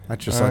I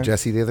just saw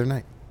Jesse the other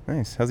night.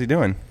 Nice. How's he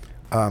doing?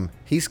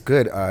 He's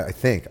good, I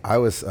think. I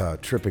was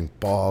tripping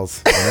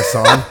balls when I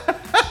saw him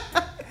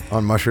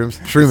on mushrooms.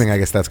 Shrooming, I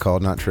guess that's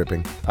called, not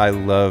tripping. I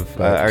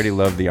already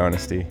love the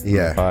honesty.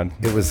 Yeah. The pod.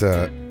 It was,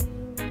 I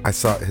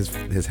saw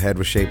his head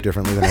was shaped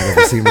differently than I've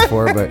ever seen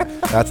before, but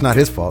that's not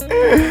his fault.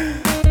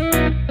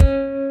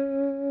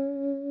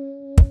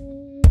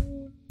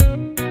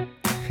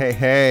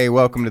 Hey,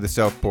 welcome to the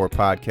Self-Pour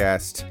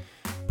Podcast,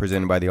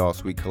 presented by the All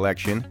Sweet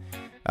Collection.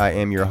 I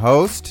am your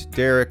host,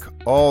 Derek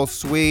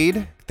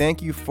Allsweed.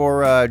 Thank you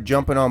for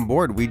jumping on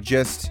board. We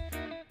just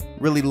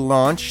really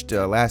launched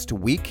last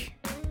week.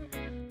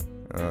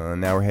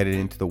 Now we're headed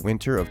into the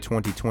winter of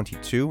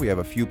 2022. We have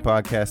a few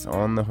podcasts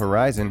on the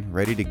horizon,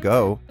 ready to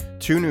go.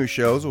 2 new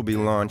shows will be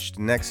launched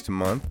next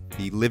month.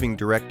 The Living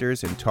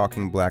Directors and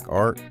Talking Black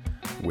Art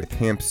with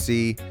Hemp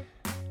C.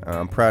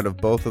 I'm proud of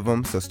both of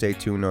them, so stay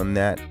tuned on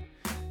that.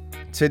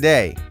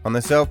 Today, on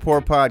the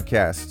Self-Pour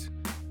Podcast,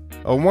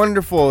 a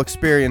wonderful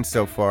experience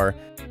so far.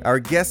 Our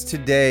guest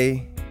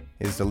today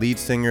is the lead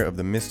singer of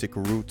the Mystic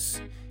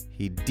Roots.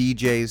 He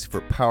DJs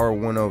for Power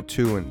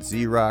 102 and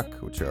Z-Rock,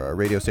 which are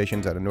radio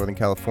stations out of Northern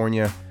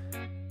California.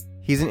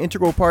 He's an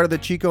integral part of the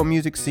Chico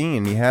music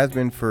scene. He has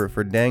been for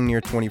dang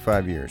near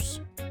 25 years.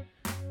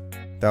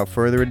 Without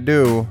further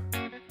ado,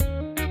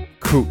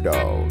 Coot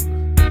Dog.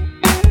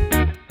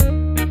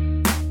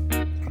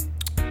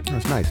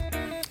 That's nice.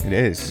 It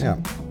is. Yeah.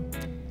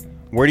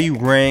 Where do you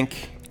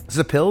rank? Is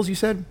it pills, you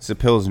said? It's a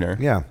Pilsner.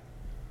 Yeah.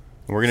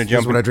 We're going to This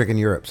jump is what I drink in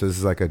Europe, so this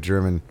is like a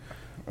German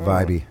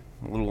vibey.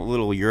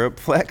 little Europe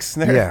flex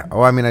there. Yeah.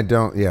 Oh, I mean, I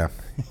don't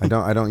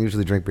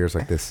usually drink beers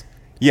like this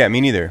Yeah,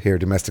 me neither. here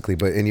domestically,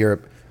 but in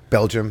Europe,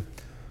 Belgium,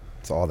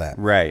 it's all that.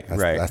 Right.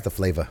 That's the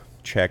flavor.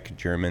 Czech,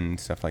 German,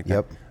 stuff like that.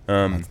 Yep.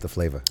 That's the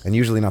flavor. And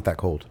usually not that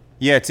cold.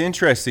 Yeah, it's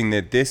interesting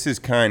that this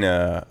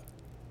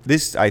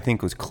I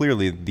think was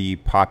clearly the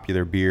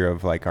popular beer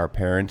of like our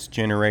parents'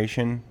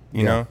 generation,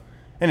 you know?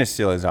 And it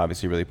still is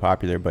obviously really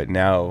popular, but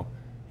now,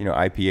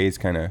 IPA's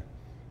kind of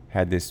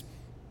had this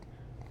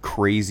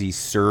crazy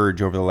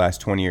surge over the last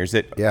 20 years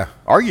that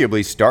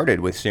arguably started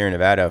with Sierra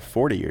Nevada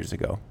 40 years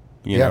ago.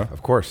 You know?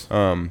 Of course.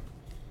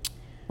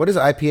 What does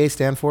IPA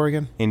stand for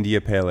again? India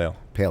Pale Ale.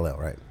 Pale Ale,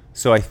 right.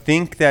 So I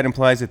think that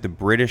implies that the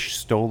British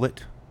stole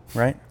it,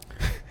 right?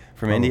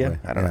 From India?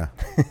 I don't know.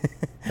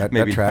 That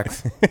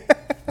tracks.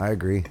 I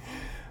agree.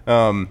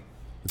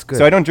 It's good.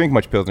 So I don't drink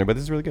much Pilsner, but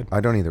this is really good. I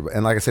don't either.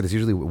 And like I said, it's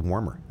usually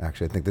warmer,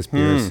 actually. I think this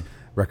beer is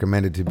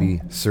recommended to be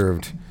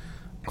served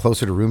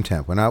closer to room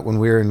temp. When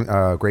we were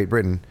in Great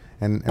Britain,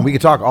 and we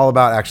could talk all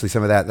about actually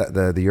some of that,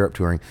 the Europe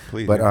touring.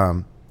 Please, but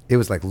it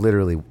was like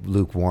literally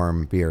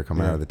lukewarm beer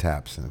coming out of the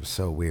taps, and it was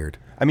so weird.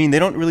 I mean, they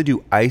don't really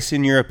do ice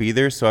in Europe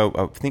either, so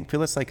I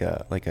feel it's like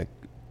a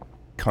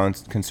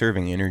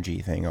conserving energy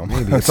thing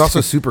almost. Maybe. It's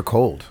also super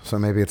cold, so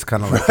maybe it's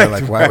kind of like, they're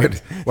like, why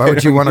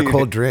would you want a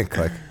cold drink?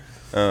 Like,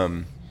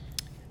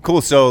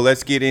 cool. So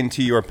let's get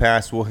into your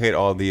past. We'll hit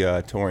all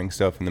the touring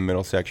stuff in the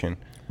middle section.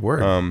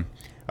 Word. I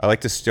like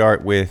to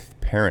start with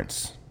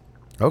parents.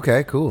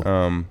 Okay, cool.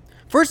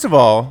 First of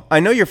all, I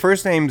know your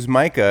first name's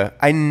Micah.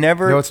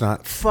 No, it's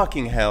not.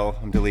 Fucking hell.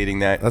 I'm deleting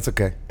that. That's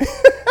okay.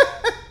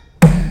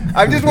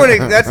 I just want to.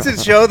 That's to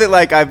show that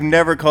like I've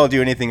never called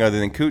you anything other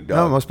than Coot Dog.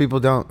 No, most people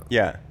don't.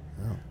 Yeah.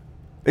 No.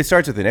 It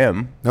starts with an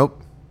M.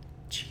 Nope.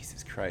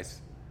 Jesus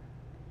Christ.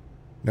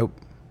 Nope.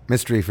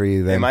 Mystery for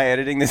you then. Am I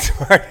editing this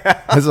part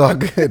out? It's all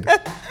good.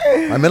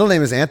 My middle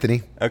name is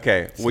Anthony.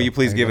 Okay. Will you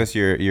please give us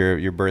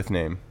your birth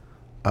name?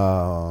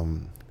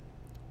 No,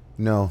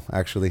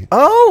 actually.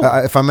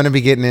 Oh. If I'm going to be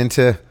getting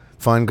into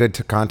fun,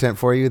 good content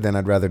for you, then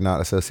I'd rather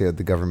not associate with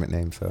the government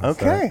name. So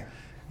okay.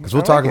 Because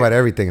we'll talk about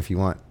everything if you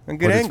want. A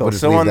good angle. We'll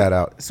just leave that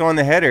out. So on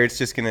the header,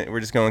 we're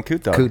just going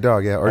Coot Dog. Coot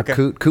Dog, yeah. Or okay.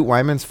 Coot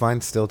Wyman's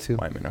fine still too.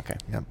 Wyman, okay.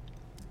 Yep.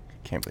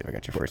 Can't believe I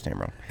got your first name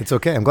wrong. It's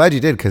okay. I'm glad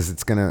you did because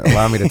it's going to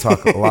allow me to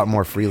talk a lot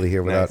more freely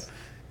here without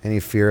any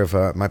fear of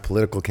my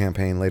political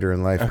campaign later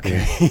in life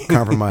being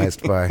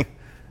compromised by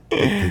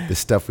the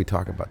stuff we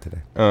talk about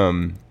today.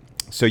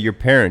 So your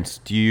parents,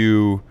 do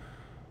you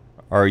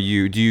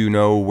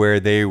know where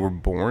they were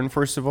born,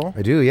 first of all?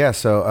 I do, yeah.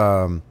 So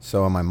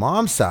on my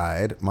mom's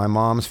side, my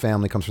mom's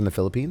family comes from the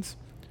Philippines.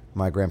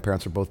 My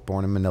grandparents were both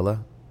born in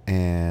Manila,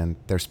 and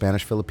they're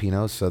Spanish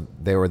Filipinos. So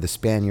they were the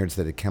Spaniards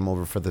that had come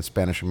over for the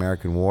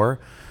Spanish-American War,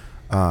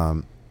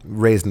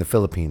 raised in the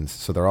Philippines.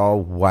 So they're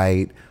all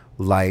white,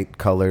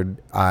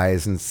 light-colored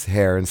eyes and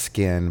hair and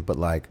skin, but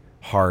like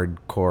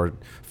hardcore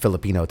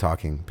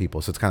Filipino-talking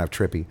people. So it's kind of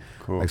trippy.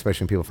 Cool. Like,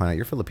 especially when people find out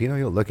you're Filipino,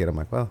 you'll look at them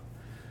like, well,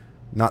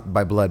 not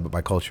by blood, but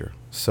by culture.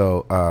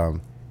 So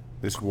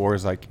this war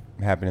is like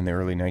happened in the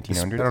early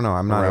 1900s. I don't know.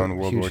 I'm not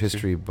a huge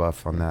history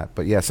buff on that,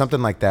 but yeah,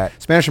 something like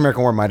that.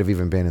 Spanish-American War might have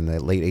even been in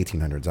the late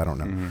 1800s. I don't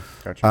know. Mm-hmm.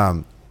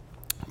 Gotcha.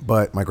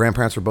 But my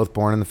grandparents were both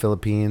born in the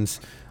Philippines.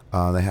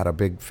 They had a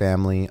big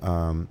family,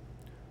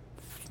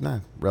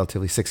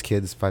 relatively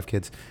 5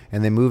 kids,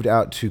 and they moved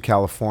out to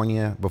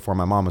California before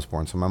my mom was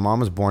born. So my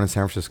mom was born in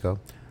San Francisco,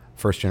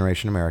 first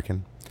generation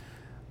American.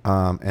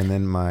 And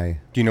then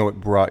Do you know what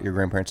brought your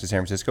grandparents to San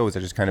Francisco? Was it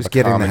just kind of just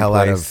getting the hell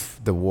out commonplace-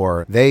 of the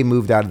war. They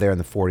moved out of there in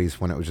the 40s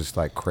when it was just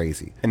like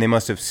crazy. And they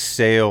must have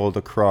sailed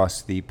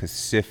across the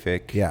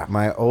Pacific. Yeah,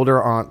 my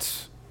older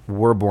aunts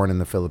were born in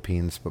the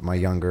Philippines, but my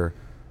younger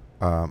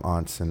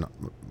aunts and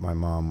my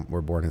mom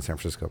were born in San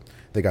Francisco.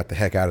 They got the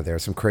heck out of there.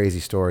 Some crazy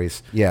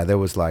stories. Yeah, there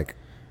was like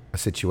a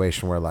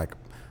situation where like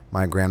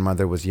my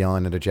grandmother was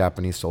yelling at a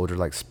Japanese soldier,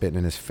 like spitting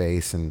in his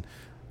face, and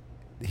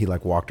he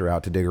like walked her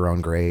out to dig her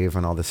own grave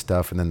and all this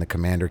stuff. And then the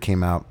commander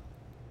came out,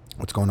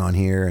 what's going on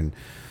here? And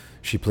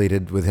she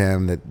pleaded with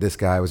him that this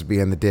guy was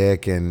being the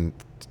dick, and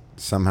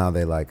somehow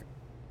they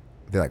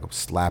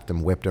slapped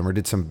him, whipped him, or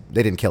they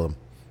didn't kill him.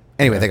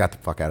 Anyway, they got the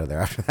fuck out of there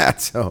after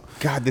that. So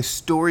God, the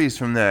stories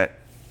from that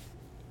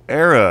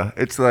era,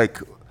 it's like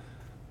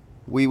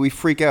we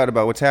freak out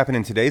about what's happening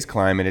in today's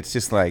climate. It's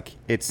just like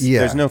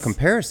there's no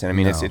comparison. I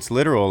mean, No. it's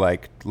literal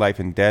like life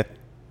and death,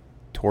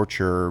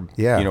 torture.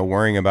 Yeah. You know,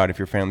 worrying about if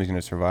your family's going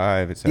to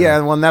survive. It's yeah,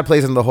 well, and that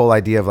plays into the whole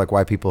idea of like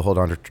why people hold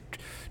on to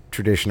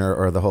tradition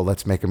or the whole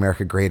 "let's make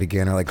America great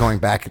again" or like going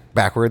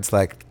backwards.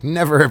 Like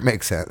never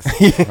makes sense.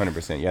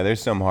 100%. Yeah,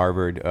 there's some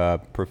Harvard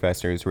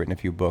professor who's written a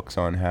few books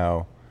on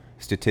how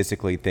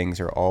statistically things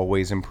are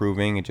always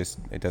improving. It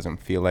doesn't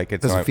feel like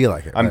it. Doesn't feel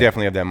like it, I'm right.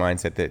 definitely of that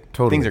mindset that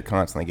Totally. things are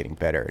constantly getting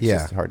better. It's Yeah.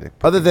 just hard to.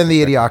 Other than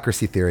the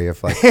idiocracy theory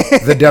of like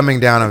the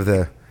dumbing down of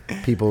the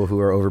people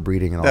who are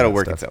overbreeding and all That'll that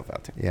work stuff. itself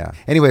out too. Yeah.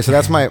 Anyway, so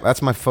that's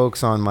my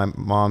folks on my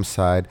mom's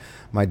side.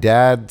 My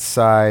dad's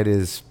side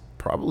is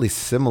probably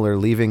similar,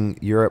 leaving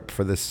Europe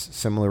for this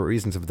similar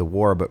reasons of the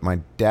war. But my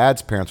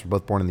dad's parents were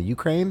both born in the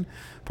Ukraine,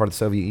 part of the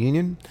Soviet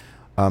Union.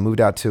 Moved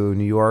out to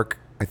New York,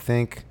 I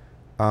think,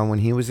 when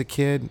he was a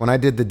kid. When I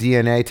did the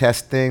DNA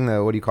test thing,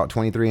 the what do you call it,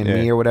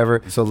 23andMe Yeah. or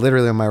whatever. So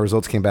literally, when my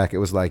results came back, it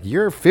was like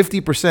you're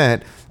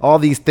 50% all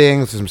these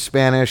things, some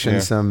Spanish and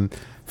Yeah. some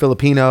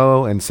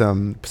Filipino and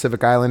some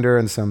Pacific Islander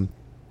and some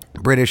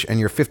British, and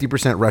you're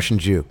 50% Russian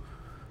Jew.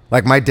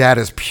 Like my dad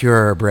is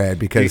purebred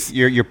because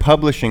Your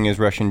publishing is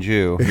Russian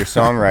Jew. Your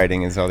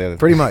songwriting is all the other.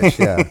 pretty much,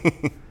 yeah.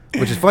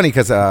 Which is funny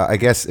because I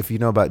guess if you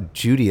know about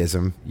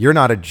Judaism, you're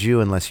not a Jew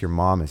unless your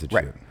mom is a Jew.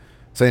 Right.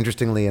 So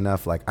interestingly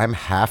enough, like I'm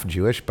half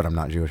Jewish, but I'm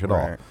not Jewish at all.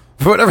 Right.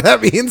 Whatever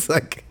that means.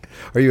 Like,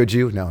 are you a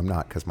Jew? No, I'm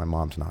not because my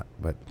mom's not.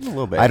 But A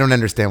little bit. I don't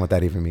understand what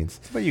that even means.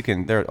 But you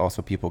can. There are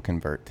also people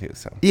convert too.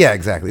 So Yeah,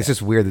 exactly. It's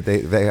just weird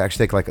that they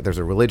actually take like there's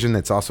a religion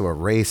that's also a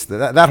race.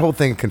 That whole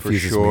thing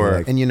confuses sure. me.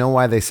 Like, and you know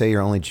why they say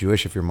you're only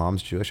Jewish if your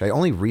mom's Jewish? I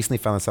only recently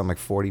found this out. I'm like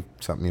 40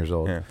 something years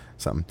old, Yeah.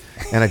 something,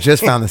 and I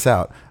just found this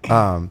out.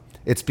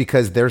 It's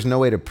because there's no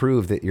way to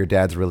prove that your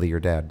dad's really your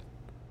dad.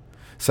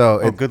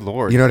 So, good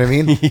Lord. you know what I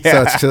mean?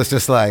 Yeah. So it's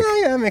just like, oh,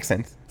 yeah, that makes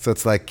sense. so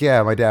it's like,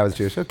 yeah, my dad was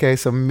Jewish. Okay,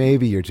 so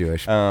maybe you're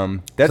Jewish. So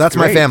that's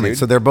my great, family. dude.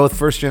 So they're both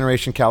first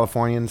generation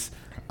Californians,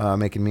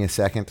 making me a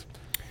second.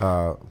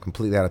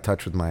 Completely out of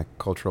touch with my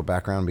cultural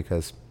background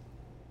because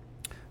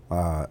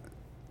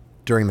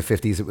during the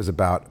 50s it was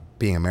about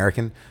being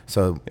American.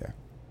 So Yeah.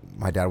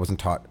 my dad wasn't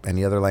taught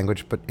any other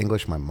language but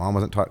English. My mom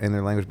wasn't taught any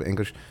other language but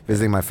English.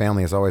 Visiting my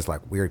family is always like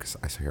weird because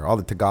I hear all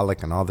the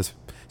Tagalog and all this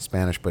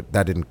Spanish, but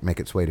that didn't make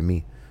its way to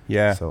me.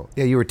 Yeah. So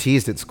yeah, you were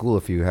teased at school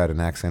if you had an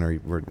accent or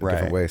you were a Right.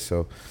 different way.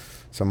 So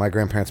my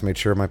grandparents made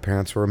sure my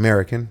parents were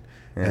American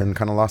and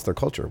kind of lost their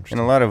culture. which is- And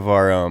a lot of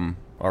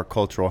our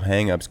cultural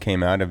hang-ups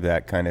came out of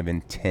that kind of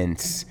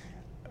intense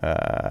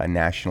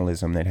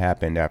nationalism that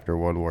happened after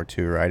World War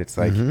II, right? It's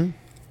like,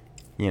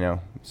 you know,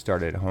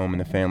 started at home in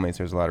the families.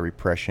 There's a lot of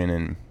repression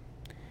and,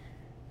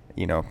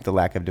 you know, the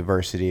lack of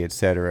diversity, et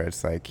cetera.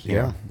 It's like, you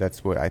Yeah. know,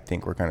 that's what I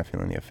think we're kind of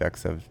feeling the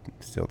effects of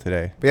still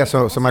today. But yeah,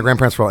 so my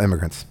grandparents were all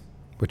immigrants,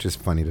 which is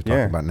funny to talk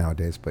Yeah. about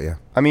nowadays. But yeah,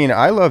 I mean,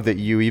 I love that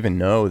you even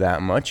know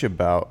that much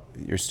about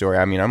your story.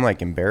 I mean, I'm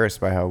like embarrassed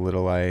by how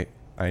little I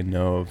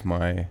know of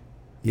my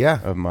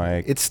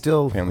it's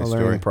still a family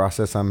learning story.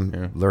 process. I'm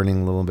Yeah.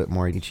 learning a little bit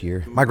more each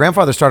year. My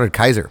grandfather started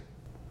Kaiser,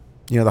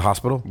 you know, the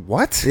hospital.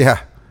 What? Yeah,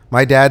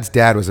 my dad's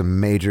dad was a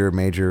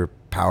major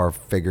power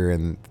figure,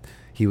 and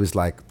he was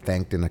like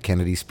thanked in a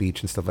Kennedy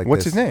speech and stuff like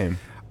What's this. his name?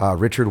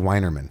 Richard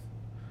Weinerman.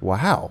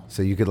 Wow.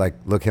 So you could like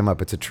look him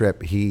up. It's a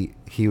trip. He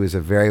was a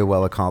very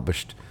well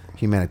accomplished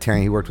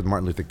humanitarian. He worked with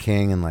Martin Luther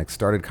King and like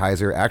started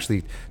Kaiser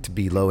actually to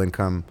be low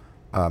income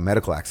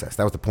medical access.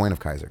 That was the point of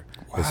Kaiser,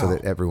 is so Wow.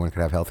 that everyone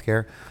could have health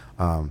care.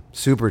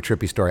 Super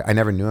trippy story. I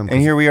never knew him. 'cause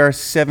And here we are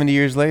 70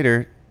 years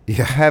later.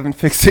 Yeah. Haven't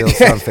fixed still it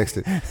haven't yet. fixed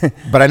it.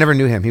 But I never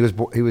knew him. He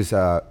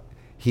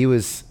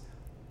was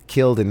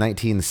killed in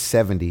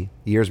 1970,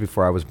 years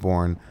before I was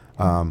born,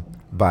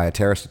 by a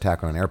terrorist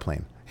attack on an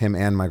airplane. Him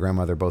and my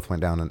grandmother both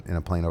went down in a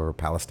plane over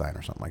Palestine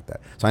or something like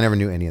that. So I never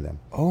knew any of them.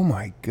 Oh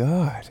my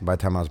God. By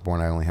the time I was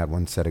born, I only had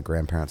one set of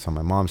grandparents on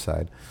my mom's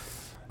side.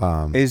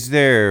 Is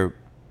there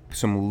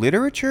some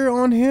literature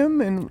on him?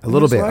 And A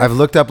little bit. I've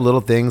looked up little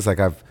things like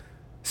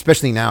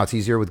especially now it's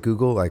easier with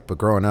Google. Like, but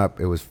growing up,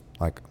 it was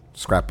like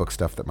scrapbook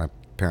stuff that my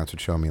parents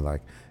would show me.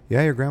 Like,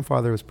 yeah, your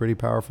grandfather was pretty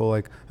powerful,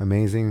 like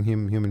amazing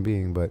human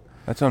being, but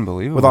That's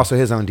unbelievable. with also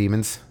his own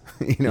demons.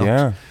 You know,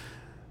 yeah.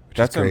 which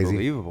That's is crazy.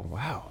 unbelievable.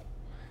 Wow.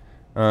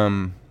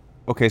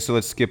 okay, so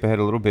let's skip ahead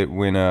a little bit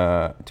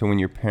to when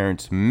your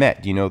parents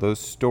met. Do you know those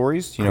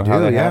stories? Do you know I how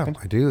do, that yeah, happened?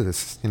 I do.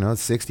 This, the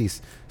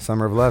 60s,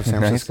 summer of love, San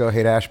Nice. Francisco,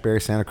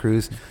 Haight-Ashbury, Santa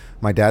Cruz.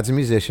 My dad's a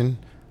musician.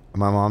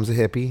 My mom's a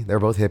hippie. They're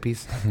both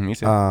hippies. Me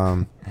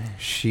too.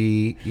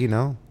 She,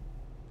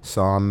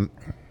 saw him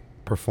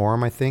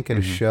perform, I think, at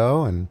a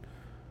show and,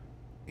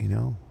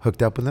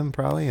 hooked up with him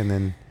probably. And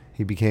then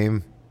he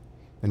became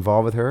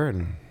involved with her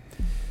and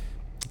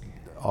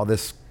all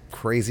this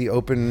crazy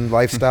open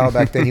lifestyle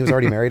back then. He was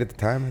already married at the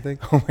time, I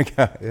think. Oh my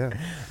God. Yeah.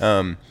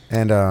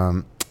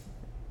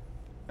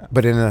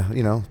 But in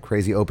a,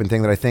 crazy open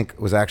thing that I think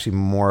was actually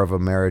more of a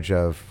marriage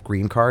of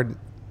green card.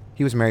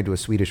 He was married to a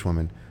Swedish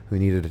woman who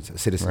needed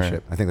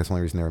citizenship. Right. I think that's the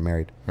only reason they were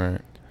married.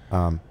 Right.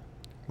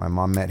 My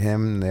mom met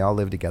him, and they all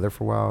lived together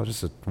for a while.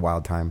 Just a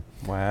wild time.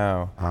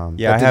 Wow.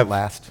 That didn't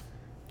last.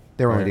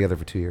 They were only Right. together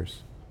for 2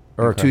 years.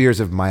 Or Okay. 2 years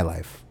of my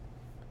life.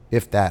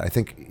 If that. I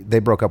think they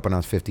broke up when I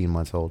was 15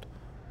 months old.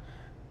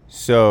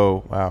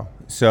 So, wow.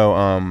 So,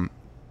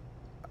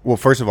 well,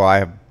 first of all, I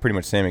have pretty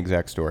much the same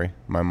exact story.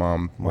 My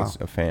mom was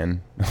a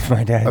fan of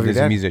my dad. Of He your was a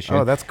dad? musician.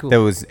 Oh, that's cool.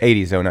 That was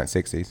 80s, though, not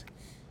 60s.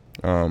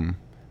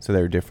 So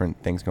there were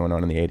different things going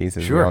on in the 80s,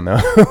 as we Sure. all know.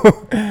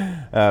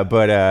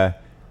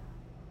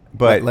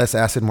 But Less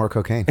acid, more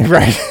cocaine.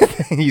 right,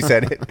 you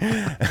said it.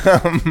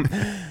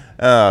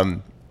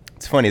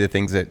 It's funny the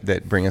things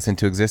that bring us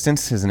into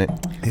existence, isn't it?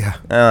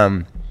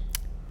 Yeah.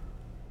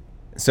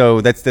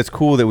 So that's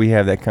cool that we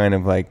have that kind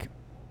of like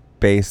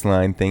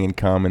baseline thing in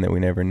common that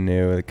we never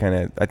knew. It kind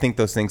of, I think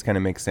those things kind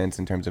of make sense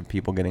in terms of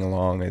people getting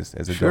along as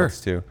Sure.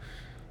 adults too.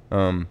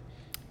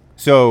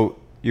 So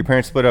your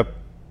parents split up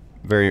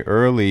very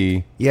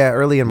early. Yeah,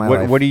 early in my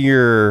life. What are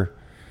your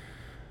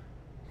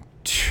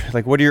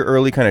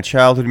early kind of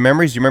childhood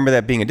memories? Do you remember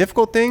that being a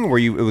difficult thing? Were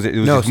you it was No,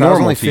 just so I was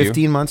normal only to you?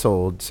 15 months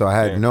old, so I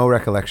had Yeah. no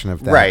recollection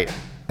of that. Right.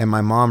 And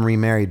my mom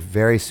remarried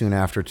very soon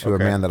after to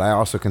Okay. a man that I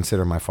also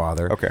consider my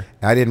father. Okay.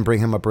 I didn't bring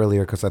him up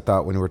earlier because I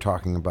thought when we were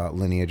talking about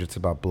lineage, it's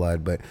about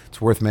blood. But it's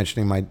worth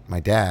mentioning my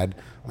dad,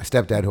 my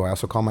stepdad, who I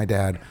also call my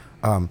dad,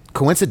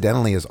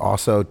 coincidentally is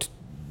also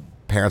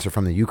parents are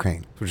from the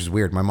Ukraine, which is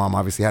weird. My mom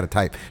obviously had a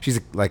type. She's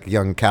like a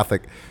young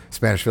Catholic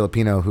Spanish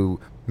Filipino who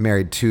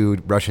married 2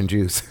 Russian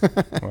Jews.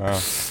 Wow.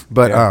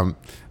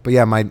 But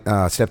yeah, my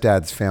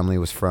stepdad's family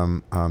was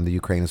from the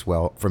Ukraine as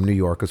well, from New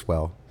York as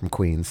well, from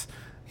Queens.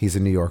 He's a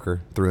New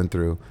Yorker through and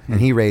through, and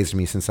he raised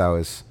me since I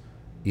was,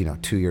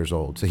 2 years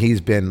old. So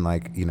he's been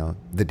like,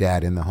 the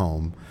dad in the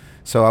home.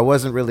 So I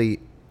wasn't really,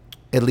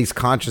 at least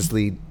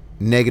consciously,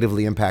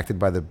 negatively impacted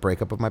by the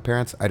breakup of my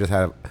parents. I just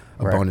had a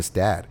Right. bonus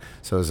dad.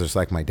 So it was just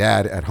like my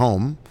dad at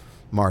home,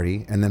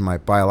 Marty, and then my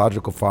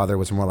biological father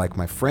was more like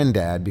my friend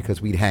dad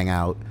because we'd hang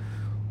out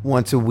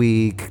once a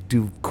week,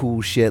 do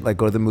cool shit like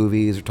go to the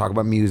movies or talk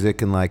about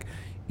music, and like,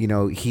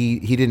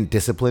 he didn't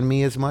discipline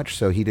me as much,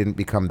 so he didn't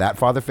become that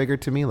father figure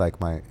to me like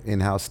my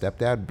in-house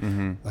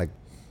stepdad. Like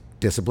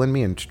disciplined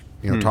me and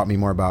taught me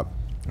more about,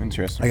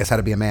 Interesting. I guess, how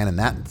to be a man in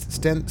that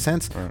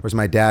sense. Whereas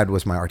my dad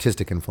was my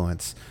artistic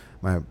influence.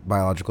 My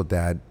biological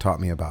dad taught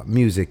me about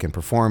music and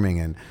performing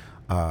and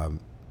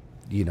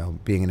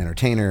being an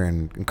entertainer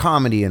and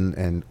comedy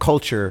and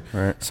culture.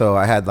 Right. So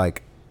I had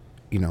like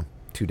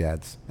 2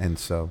 dads, and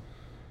so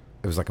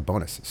it was like a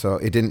bonus. So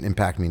it didn't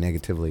impact me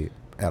negatively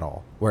at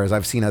all. Whereas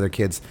I've seen other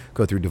kids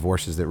go through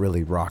divorces that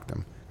really rocked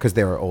them because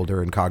they were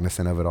older and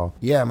cognizant of it all.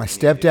 Yeah, my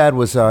stepdad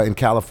was in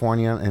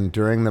California, and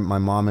during my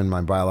mom and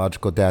my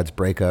biological dad's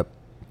breakup,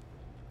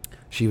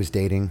 she was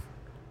dating,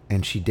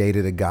 and she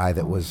dated a guy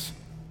that was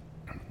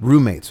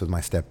roommates with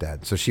my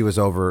stepdad. So she was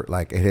over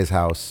like at his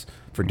house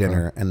for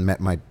dinner and met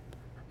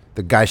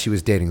the guy she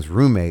was dating's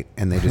roommate,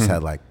 and they just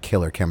had like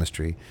killer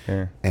chemistry.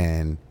 Yeah.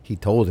 And he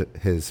told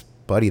his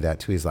buddy that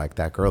too. He's like,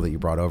 that girl that you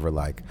brought over,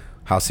 like,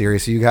 how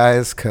serious are you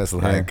guys? Because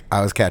like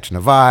I was catching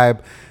a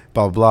vibe,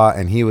 blah, blah, blah.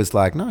 And he was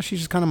like, no, she's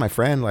just kind of my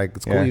friend. Like,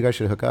 it's cool. Yeah. You guys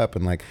should hook up.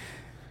 And like,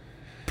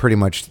 pretty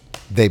much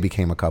they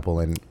became a couple,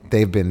 and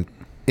they've been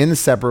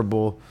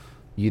inseparable,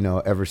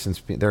 ever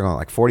since. They're going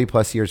like 40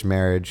 plus years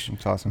marriage.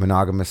 That's awesome.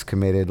 Monogamous,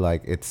 committed.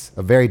 Like, it's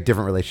a very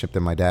different relationship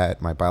than my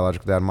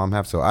biological dad and mom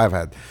have. So I've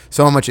had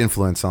so much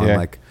influence on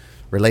like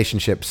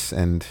relationships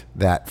and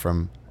that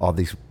from all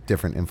these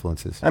different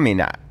influences. I mean,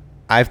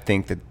 I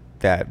think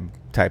that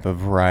type of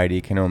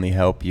variety can only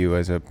help you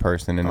as a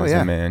person and as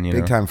a man.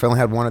 Big time. If I only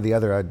had one or the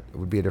other, I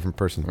would be a different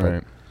person.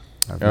 Right.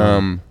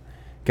 But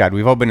God,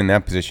 we've all been in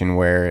that position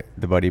where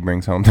the buddy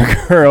brings home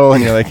the girl,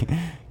 and you're like, you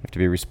have to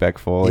be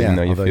respectful, Yeah, even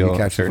though you although you feel a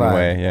catch the certain vibe.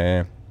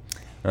 way.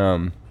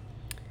 Yeah.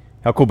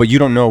 How cool! But you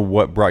don't know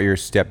what brought your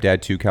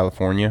stepdad to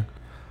California?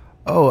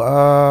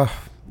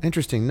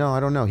 Interesting. No,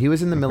 I don't know. He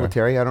was in the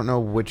military. I don't know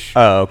which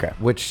Oh, okay.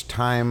 which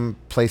time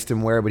placed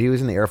him where, but he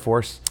was in the Air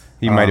Force.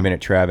 He might have been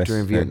at Travis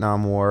during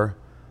Vietnam War.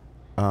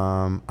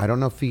 I don't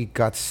know if he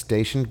got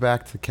stationed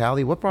back to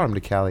Cali. What brought him to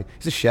Cali?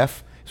 He's a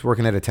chef. He's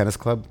working at a tennis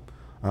club,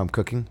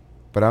 cooking.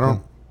 But I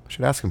don't. I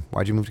should ask him.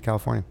 Why'd you move to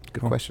California?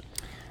 Good question.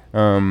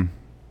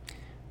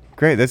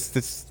 Great.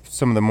 That's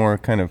some of the more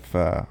kind of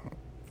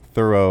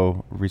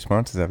thorough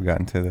responses I've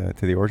gotten to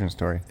the origin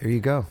story. There you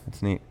go.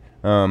 That's neat.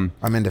 I'm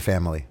into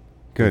family.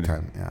 Good. Big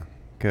time, yeah.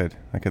 Good.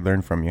 I could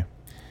learn from you.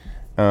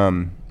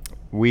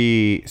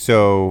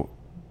 So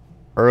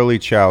early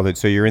childhood.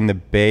 So you're in the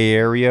Bay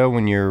Area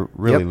when you're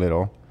really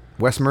little.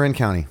 West Marin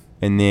County.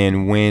 And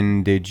then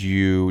when did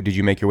you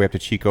make your way up to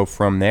Chico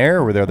from there,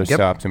 or were there other Yep.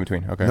 stops in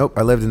between? Okay. Nope.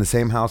 I lived in the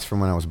same house from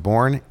when I was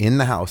born. In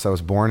the house, I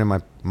was born in my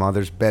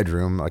mother's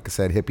bedroom. Like I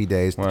said, hippie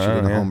days. Wow, she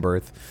did a yeah. home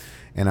birth,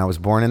 and I was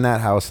born in that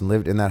house and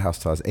lived in that house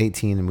till I was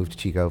 18 and moved to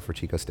Chico for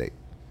Chico State.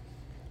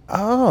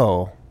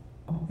 Oh,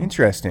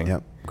 interesting.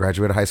 Yep.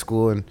 Graduated high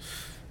school and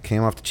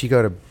came off to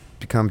Chico to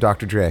become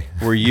Dr. Dre.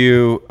 Were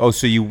you? Oh,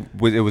 so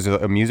it was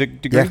a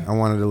music degree? Yeah. I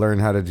wanted to learn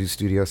how to do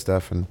studio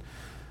stuff and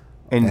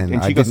And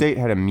I Chico didn't- State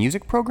had a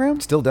music program?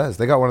 still does.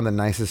 They got one of the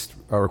nicest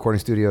recording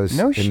studios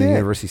No in shit. the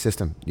university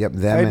system. Yep.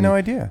 Them I had and, no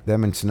idea.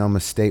 Them in Sonoma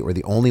State were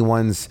the only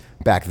ones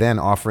back then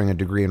offering a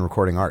degree in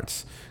recording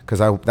arts because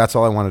that's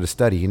all I wanted to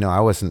study. You know,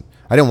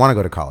 I didn't want to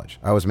go to college.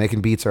 I was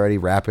making beats already,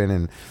 rapping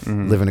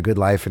and living a good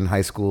life in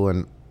high school.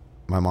 And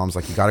my mom's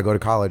like, you got to go to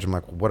college. I'm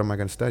like, what am I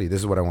going to study? This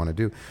is what I want to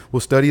do.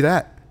 We'll study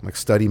that. I'm like,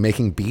 study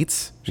making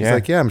beats? She's Yeah.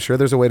 like, yeah, I'm sure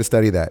there's a way to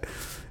study that.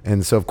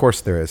 And so, of course,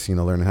 there is,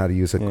 learning how to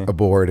use a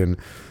board and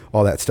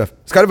all that stuff.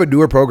 It's kind of a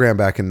newer program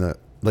back in the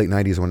late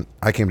 90s when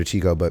I came to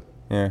Chico, but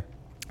Yeah.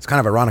 it's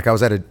kind of ironic. I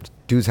was at a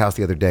dude's house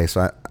the other day.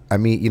 So I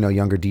meet,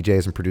 younger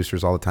DJs and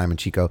producers all the time in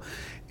Chico.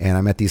 And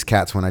I met these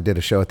cats when I did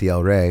a show at the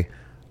El Rey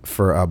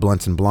for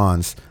Blunts and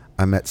Blondes.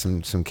 I met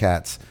some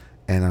cats.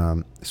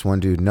 And this one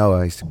dude,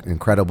 Noah, he's an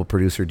incredible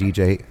producer,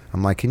 DJ.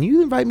 I'm like, can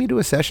you invite me to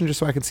a session just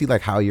so I can see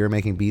like how you're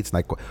making beats?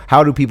 Like,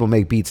 how do people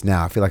make beats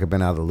now? I feel like I've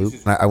been out of the loop.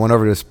 I went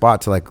over to the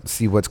spot to like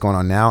see what's going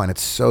on now. And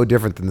it's so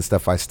different than the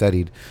stuff I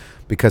studied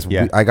because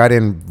I got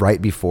in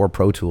right before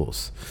Pro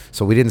Tools.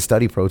 So we didn't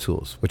study Pro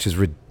Tools, which is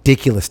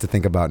ridiculous to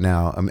think about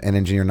now. An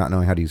engineer not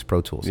knowing how to use Pro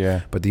Tools.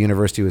 Yeah. But the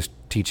university was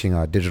teaching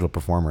a digital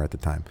performer at the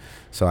time.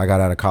 So I got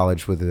out of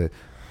college with a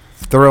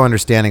thorough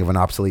understanding of an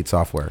obsolete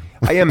software.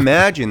 I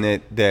imagine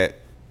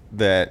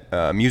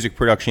that music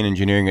production,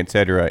 engineering,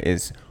 etc.,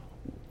 is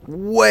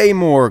way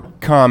more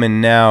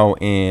common now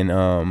in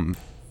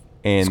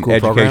School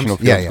educational programs?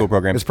 field school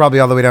programs. It's probably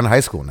all the way down to high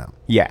school now.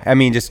 Yeah, I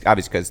mean, just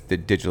obviously because the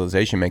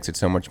digitalization makes it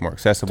so much more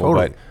accessible.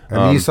 Totally. But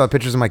I mean, you saw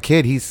pictures of my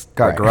kid. He's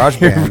got Right.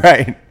 GarageBand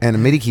Right. and a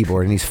MIDI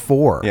keyboard, and he's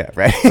 4. Yeah,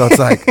 right. So it's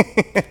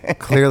like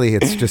clearly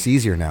it's just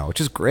easier now, which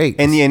is great.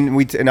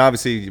 and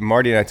obviously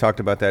Marty and I talked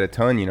about that a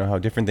ton. You know how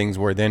different things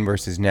were then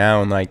versus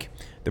now, and like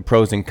the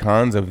pros and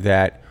cons of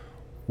that.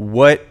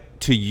 What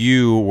to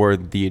you were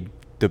the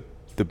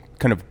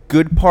kind of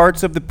good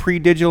parts of the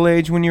pre-digital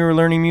age when you were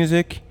learning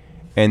music?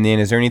 And then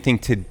is there anything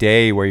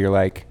today where you're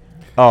like,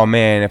 oh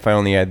man, if I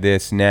only had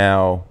this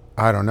now?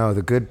 I don't know.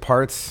 The good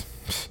parts,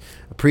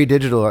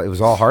 pre-digital, it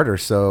was all harder.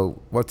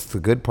 So what's the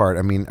good part?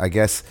 I mean, I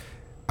guess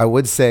I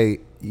would say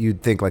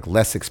you'd think like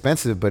less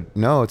expensive, but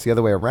no, it's the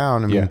other way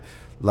around. I mean,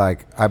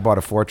 like I bought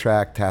a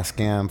 4-track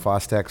Tascam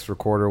Fostex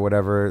recorder,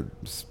 whatever,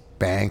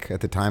 bank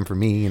at the time for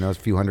me, it's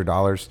a few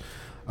 $100s.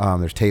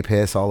 There's tape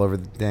hiss all over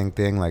the dang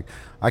thing. Like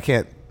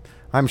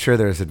I'm sure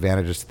there's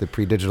advantages to the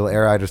pre-digital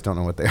era. I just don't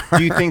know what they are.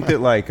 Do you think that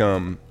like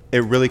it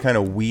really kind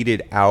of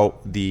weeded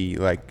out the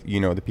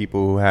the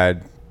people who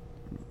had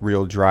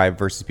real drive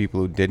versus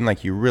people who didn't?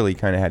 Like you really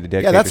kind of had to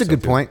dedicate. Yeah, that's a yourself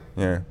good point.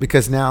 Yeah,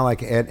 because now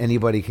like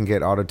anybody can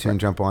get auto-tune,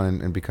 jump on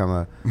and become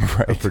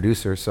a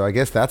producer. So I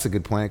guess that's a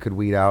good point. It could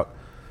weed out.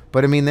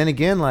 But I mean, then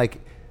again, like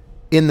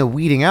in the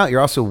weeding out,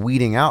 you're also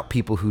weeding out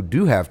people who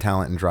do have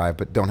talent and drive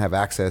but don't have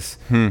access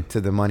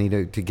to the money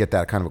to get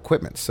that kind of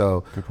equipment.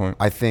 So Good point.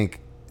 I think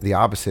the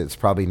opposite is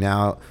probably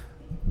now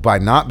by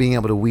not being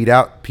able to weed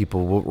out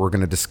people, we're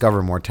going to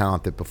discover more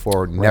talent that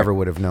before never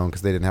would have known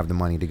because they didn't have the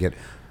money to get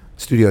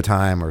studio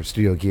time or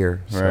studio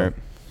gear. So. Right.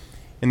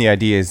 And the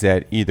idea is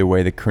that either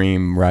way, the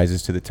cream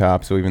rises to the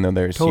top. So even though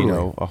there's Totally.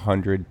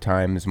 100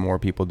 times more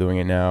people doing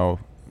it now,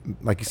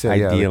 Like you said,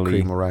 Ideally. yeah, the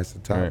cream will rise to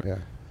the top. Right.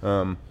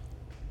 Yeah.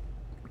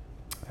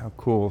 how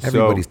cool.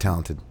 Everybody's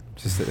talented.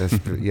 Just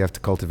you have to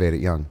cultivate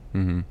it young.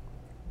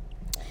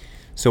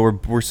 So we're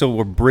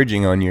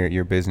bridging on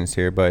your business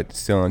here, but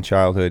still in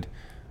childhood.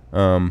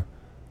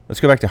 Let's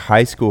go back to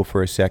high school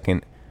for a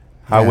second.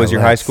 How Yeah, was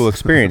your high let's. school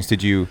experience?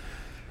 Did you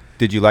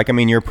like? I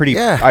mean, you're pretty.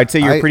 Yeah, I'd say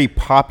you're a I- pretty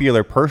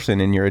popular person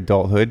in your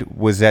adulthood.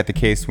 Was that the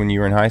case when you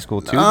were in high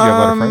school too? Did you have a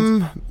lot of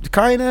friends?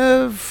 Kind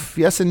of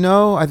yes and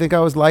no. I think I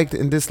was liked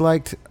and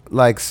disliked.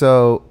 Like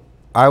so,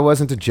 I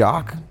wasn't a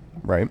jock.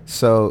 Right.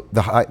 So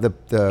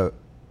the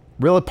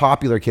really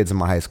popular kids in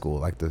my high school,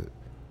 like the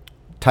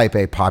type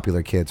A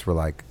popular kids, were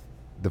like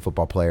the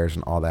football players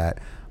and all that.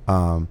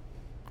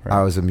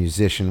 I was a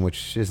musician,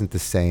 which isn't the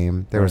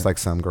same. There was Right. like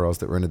some girls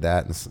that were into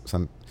that, and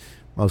some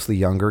mostly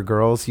younger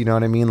girls. You know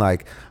what I mean?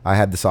 Like I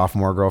had the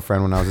sophomore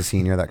girlfriend when I was a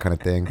senior, that kind of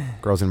thing.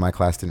 Girls in my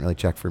class didn't really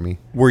check for me.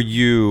 Were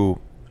you?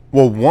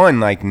 Well, one,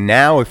 like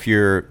now, if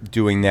you're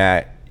doing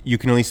that, you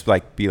can at least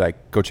like be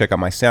like, go check out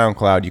my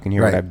SoundCloud. You can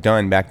hear what Right. I've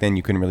done. Back then,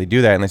 you couldn't really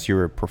do that unless you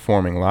were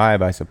performing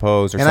live, I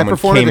suppose, or And I someone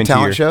performed came at the into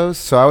talent your shows.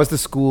 So I was the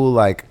school,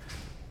 like,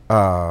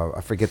 I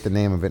forget the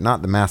name of it,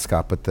 not the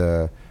mascot, but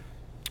the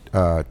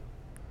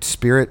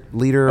spirit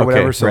leader or Okay,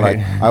 whatever. So right.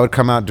 like I would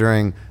come out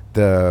during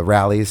the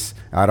rallies.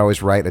 I'd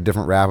always write a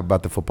different rap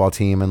about the football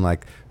team and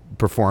like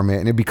perform it,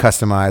 and it'd be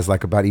customized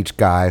like about each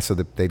guy, so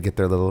that they'd get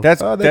their little.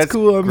 That's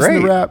cool. I'm great. just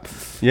in the rap.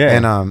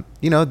 Yeah.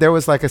 And there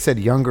was, like I said,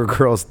 younger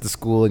girls at the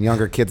school and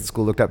younger kids at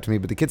school looked up to me,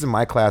 but the kids in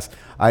my class,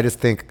 I just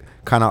think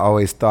kind of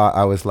always thought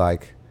I was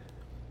like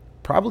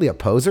probably a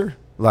poser,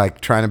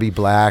 like trying to be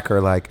black, or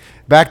like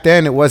back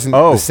then it wasn't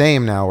the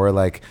same now, where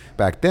like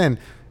back then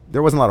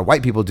there wasn't a lot of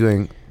white people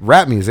doing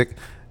rap music.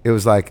 It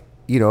was like,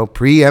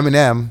 pre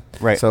Eminem.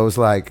 Right. So it was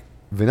like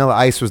Vanilla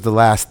Ice was the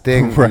last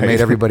thing that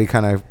made everybody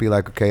kind of be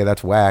like, okay,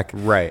 that's whack.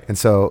 Right. And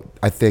so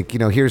I think,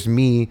 here's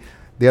me.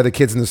 The other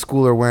kids in the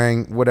school are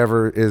wearing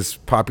whatever is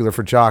popular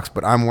for jocks,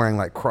 but I'm wearing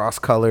like cross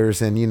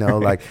colors and,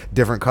 like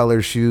different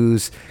color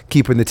shoes,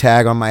 keeping the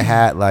tag on my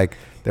hat. Like,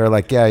 they're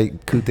like, yeah,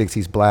 Coot thinks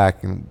he's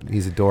black and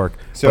he's a dork.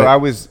 So but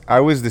I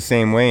was the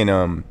same way.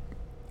 And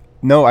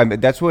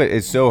that's what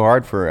is so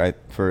hard for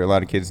a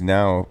lot of kids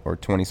now, or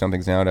 20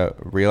 somethings now, to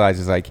realize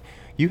is like,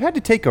 you had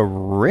to take a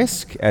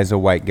risk as a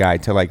white guy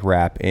to like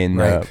rap in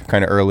the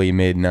kind of early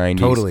mid 90s.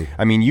 Totally.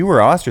 I mean, you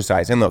were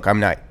ostracized. And look, we're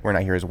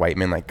not here as white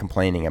men like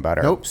complaining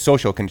about our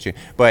social condition,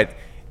 but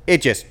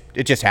it just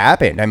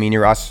happened. I mean,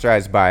 you're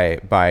ostracized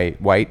by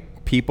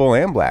white people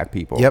and black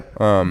people. Yep.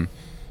 And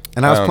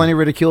I was plenty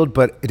ridiculed,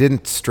 but it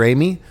didn't stray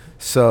me.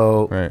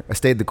 So I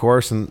stayed the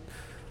course. And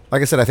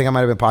like I said, I think I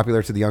might have been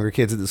popular to the younger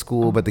kids at the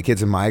school, but the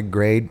kids in my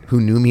grade who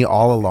knew me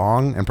all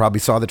along and probably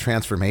saw the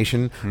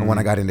transformation, and when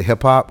I got into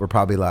hip hop, were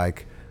probably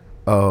like,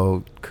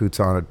 oh, Coot's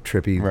on a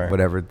trippy,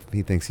 whatever.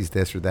 He thinks he's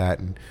this or that.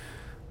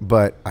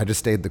 But I just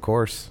stayed the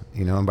course,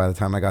 and by the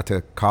time I got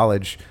to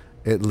college,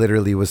 it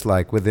literally was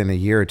like within a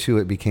year or two,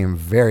 it became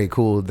very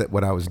cool that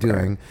what I was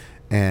doing,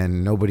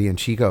 and nobody in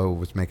Chico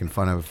was making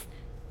fun of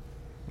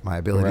my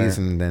abilities.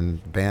 And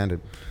then band,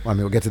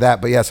 we'll get to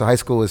that. But yeah, so high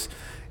school was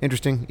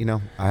interesting.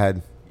 I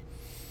had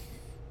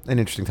an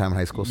interesting time in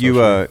high school.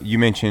 You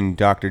mentioned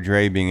Dr.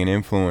 Dre being an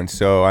influence,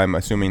 so I'm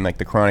assuming like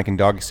the Chronic and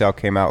Doggy Style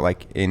came out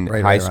like in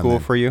high school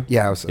for you.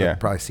 Yeah, I was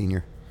probably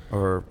senior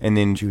or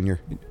junior.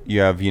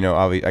 You have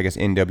I guess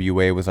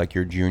NWA was like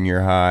your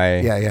junior high.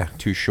 Yeah.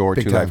 Too Short,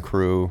 Big Two time. Live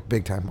Crew,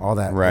 big time, all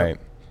that. Right.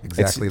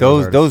 Exactly.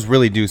 Those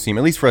really do seem,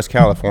 at least for us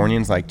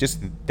Californians, like just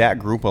that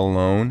group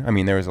alone. I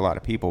mean, there was a lot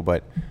of people,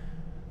 but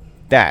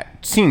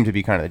that seemed to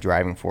be kind of the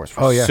driving force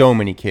for so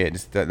many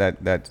kids,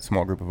 that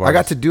small group of artists. I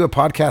got to do a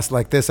podcast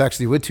like this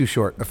actually with Too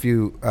Short a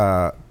few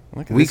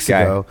weeks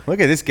ago. Look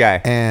at this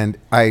guy. And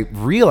I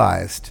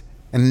realized,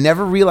 and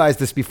never realized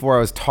this before I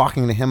was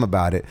talking to him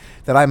about it,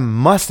 that I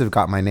must have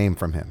got my name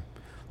from him.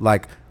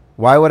 Like,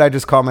 why would I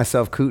just call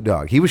myself Coot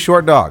Dog? He was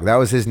Short Dog. That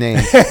was his name.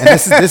 And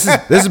this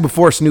is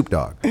before Snoop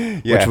Dogg,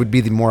 which would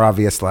be the more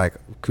obvious, like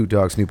Coot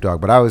Dog, Snoop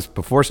Dogg. But I was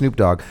before Snoop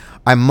Dogg.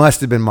 I must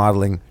have been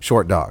modeling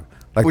Short Dog.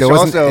 Like, which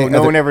also,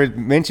 no one ever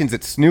mentions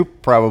that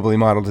Snoop probably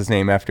modeled his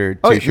name after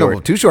Too Short. No,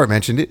 well, Too Short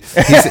mentioned it.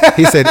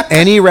 He said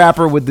any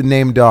rapper with the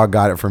name Dog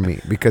got it from me,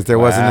 because there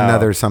wasn't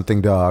another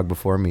something Dog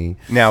before me.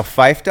 Now,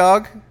 Phife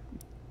Dog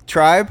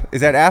Tribe,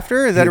 is that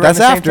after? Is that around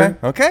the same time?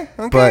 Okay.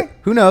 But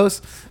who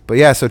knows? But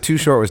yeah, so Too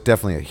Short was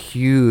definitely a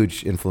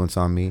huge influence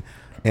on me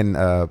in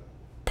a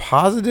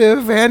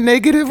positive and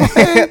negative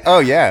way. Oh,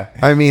 yeah.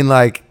 I mean,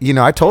 like,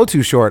 I told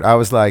Too Short, I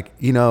was like,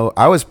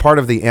 I was part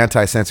of the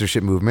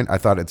anti-censorship movement. I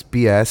thought it's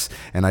BS.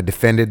 And I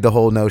defended the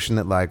whole notion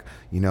that, like,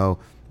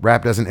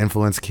 rap doesn't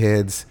influence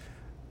kids.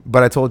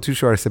 But I told Too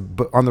Short, I said,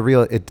 but on the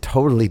real, it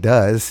totally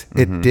does. Mm-hmm.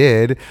 It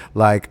did.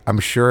 Like,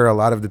 I'm sure a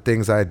lot of the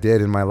things I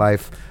did in my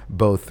life,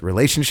 both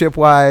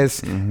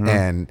relationship-wise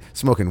and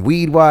smoking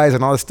weed-wise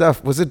and all this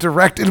stuff, was a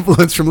direct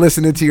influence from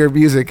listening to your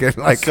music. And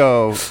like,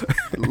 so,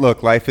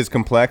 look, life is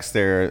complex.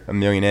 There are a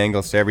million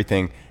angles to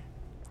everything.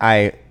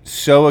 I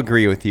so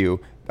agree with you.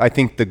 I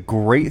think the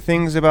great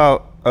things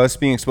about us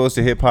being exposed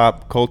to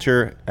hip-hop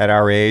culture at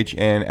our age,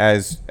 and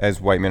as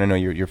white men, I know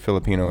you're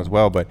Filipino as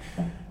well, but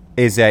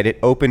is that it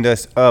opened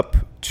us up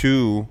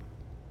to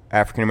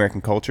African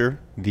American culture,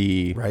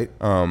 the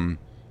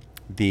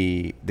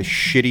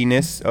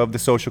shittiness of the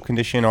social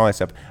condition, all that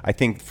stuff. I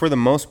think for the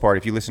most part,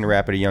 if you listen to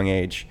rap at a young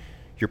age,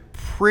 you're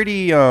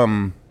pretty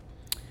there's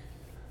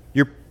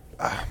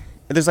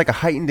like a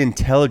heightened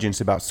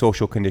intelligence about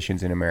social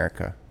conditions in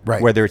America,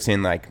 right? Whether it's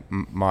in like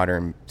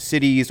modern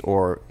cities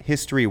or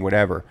history,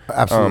 whatever.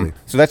 Absolutely.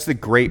 So that's the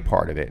great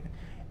part of it,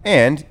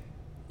 and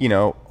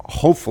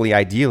hopefully,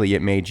 ideally,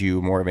 it made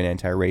you more of an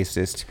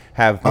anti-racist,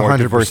 have more 100%.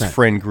 Diverse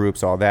friend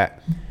groups, all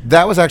that.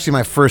 That was actually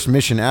my first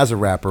mission as a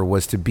rapper,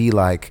 was to be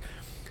like,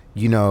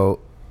 the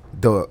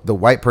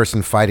white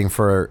person fighting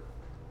for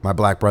my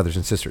black brothers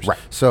and sisters. Right.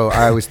 So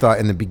I always thought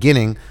in the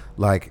beginning,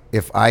 like,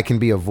 if I can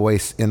be a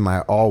voice in my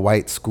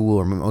all-white school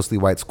or mostly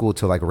white school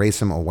to like raise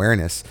some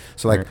awareness.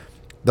 So like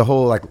the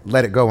whole like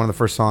Let It Go, one of the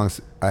first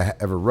songs I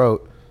ever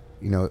wrote,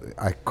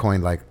 I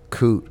coined like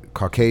Coot,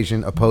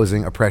 Caucasian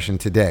opposing oppression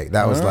today.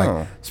 That was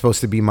like supposed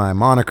to be my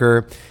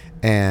moniker.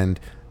 And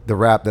the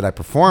rap that I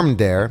performed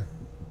there,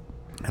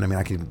 and I mean,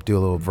 I can do a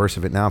little verse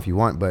of it now if you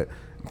want, but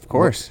of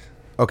course.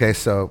 Okay,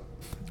 so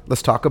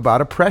let's talk about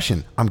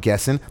oppression. I'm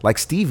guessing, like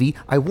Stevie,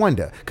 I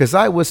wonder, cause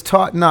I was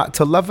taught not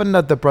to love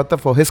another brother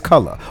for his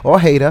color or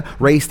hate a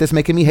race that's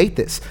making me hate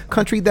this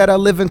country that I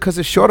live in, cause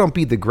it sure don't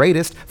be the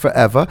greatest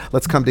forever.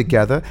 Let's come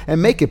together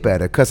and make it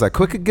better, cause I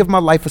quicker give my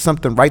life for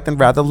something right than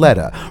rather let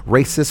a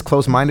racist,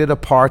 close-minded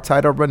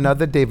apartheid or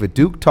another David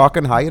Duke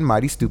talking high and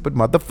mighty stupid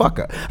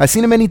motherfucker. I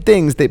seen many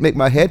things that make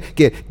my head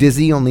get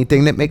dizzy. Only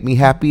thing that make me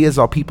happy is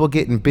all people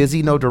getting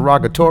busy. No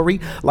derogatory,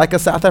 like a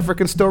South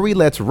African story.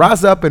 Let's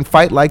rise up and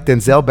fight like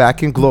Denzel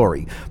back in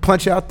Glory.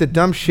 Punch out the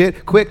dumb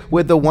shit quick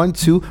with the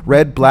 1-2,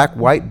 red, black,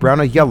 white, brown,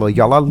 or yellow.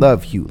 Y'all, I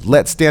love you.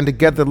 Let's stand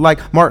together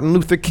like Martin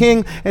Luther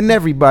King and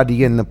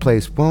everybody in the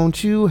place.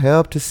 Won't you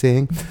help to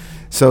sing?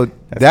 So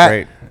That's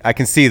great. I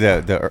can see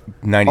the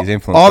 90s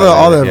influence.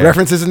 All the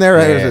references in there,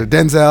 right? Yeah.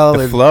 Denzel.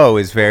 The flow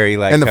is very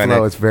like, and the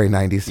flow is very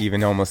 90s.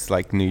 Even almost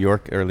like New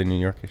York, early New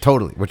York.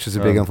 Totally, which is a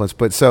big influence.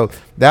 But so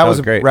that was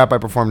a great rap I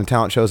performed in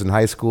talent shows in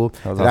high school.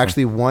 It awesome.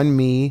 Actually won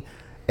me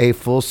a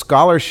full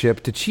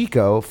scholarship to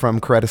Chico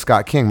from Coretta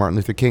Scott King, Martin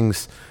Luther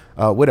King's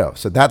widow.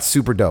 So that's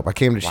super dope. I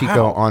came to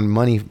Chico on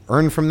money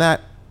earned from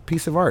that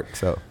piece of art.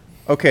 So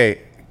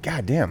okay,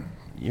 goddamn,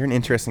 you're an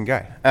interesting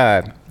guy.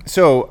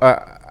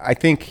 I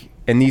think.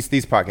 And these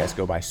podcasts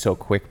go by so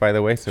quick, by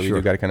the way, so we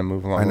do got to kind of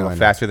move along a little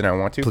faster than I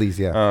want to. Please,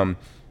 yeah.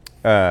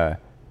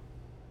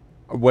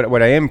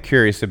 What I am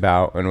curious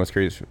about, and was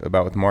curious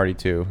about with Marty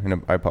too,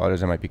 and I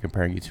apologize, I might be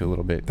comparing you two a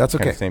little bit. That's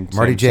okay.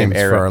 Marty James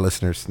for our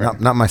listeners, right.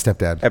 not my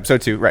stepdad.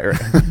 Episode 2, right.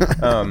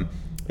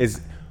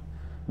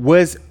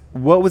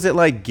 What was it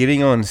like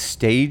getting on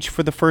stage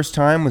for the first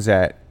time?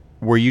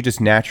 Were you just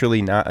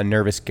naturally not a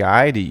nervous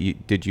guy?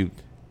 Did you?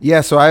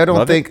 Yeah, so I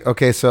don't think.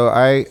 Okay, so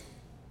I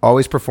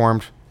always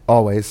performed.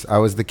 Always. I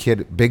was the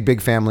kid,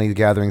 big family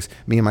gatherings.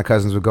 Me and my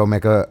cousins would go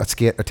make a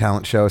skit, a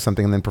talent show,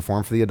 something, and then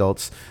perform for the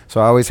adults. So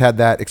I always had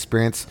that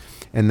experience.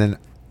 And then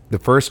the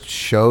first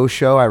show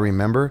I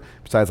remember,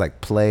 besides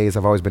like plays,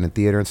 I've always been in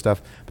theater and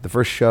stuff, but the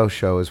first show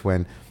is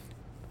when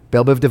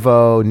Belle Biv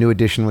DeVoe, New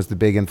Edition was the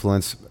big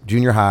influence,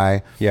 junior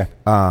high. Yeah.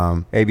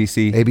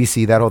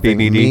 ABC, that whole thing.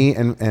 BBD, me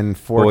and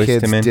four Boys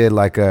kids did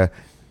like a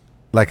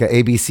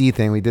ABC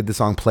thing. We did the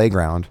song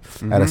Playground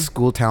at a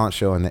school talent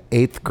show in the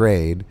 8th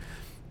grade.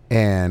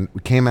 And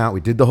we came out,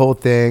 we did the whole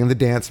thing, the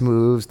dance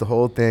moves, the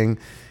whole thing.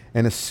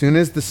 And as soon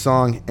as the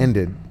song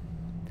ended,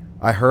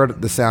 I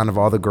heard the sound of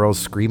all the girls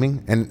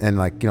screaming. And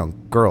like,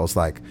 girls,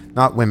 like,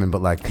 not women,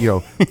 but like,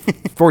 14,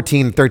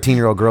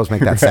 13-year-old girls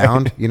make that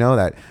sound,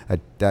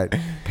 that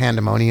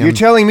pandemonium. You're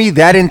telling me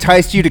that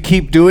enticed you to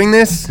keep doing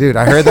this? Dude,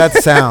 I heard that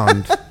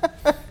sound.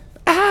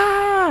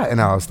 And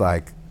I was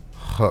like,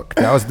 hooked.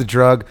 That was the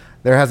drug.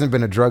 There hasn't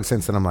been a drug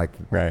since. And I'm like,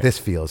 this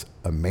feels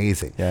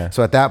amazing. Yeah.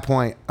 So at that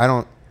point,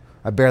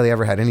 I barely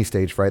ever had any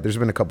stage fright. There's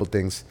been a couple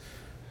things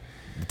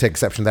to take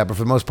exception to that, but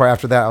for the most part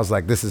after that, I was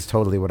like, this is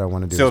totally what I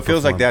want to do. So it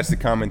feels like that's the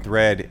common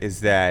thread,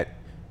 is that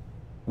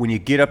when you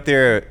get up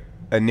there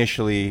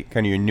initially,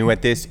 kind of you're new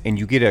at this, and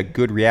you get a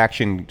good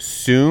reaction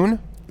soon.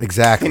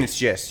 Exactly. And it's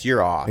just,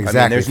 you're off. Exactly.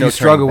 I mean, there's no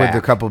struggle with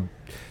a couple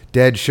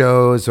dead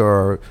shows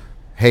or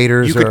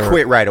haters. You could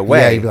quit right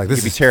away. Yeah, you'd be like,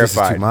 this is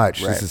terrified. This is too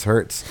much. Right. This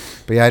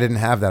hurts. But yeah, I didn't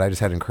have that. I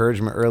just had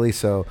encouragement early,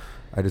 so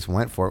I just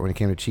went for it when it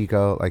came to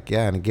Chico.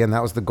 And again,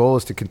 that was the goal,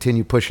 is to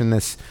continue pushing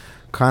this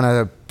kind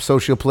of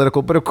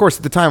socio-political. But of course,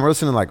 at the time, we're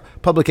listening to like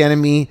Public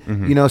Enemy,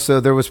 so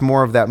there was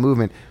more of that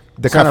movement.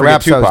 The kind of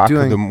raps Tupac, I was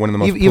doing, one of the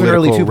most even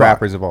early Tupac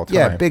rappers of all time.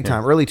 Yeah, big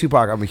time. Early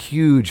Tupac, I'm a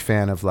huge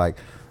fan of like,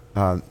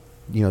 the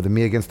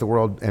Me Against the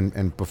World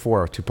and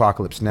before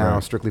Tupacalypse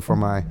Now, Strictly for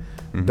My.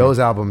 Those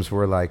albums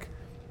were like,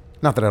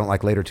 not that I don't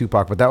like later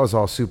Tupac, but that was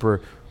all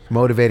super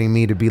motivating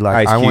me to be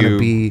like, I want to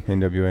be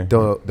NWA.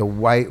 the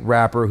white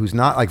rapper who's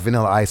not like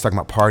Vanilla Ice talking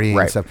about partying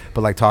and stuff, but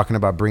like talking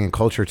about bringing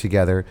culture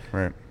together.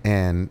 Right.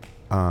 And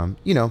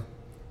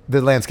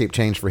the landscape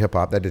changed for hip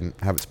hop. That didn't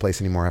have its place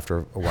anymore after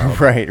a while.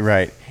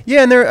 Right.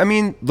 Yeah, and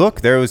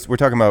we're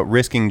talking about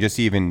risking just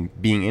even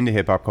being into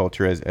hip hop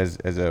culture as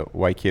a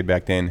white kid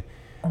back then.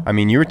 I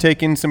mean, you were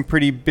taking some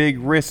pretty big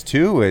risks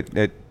too.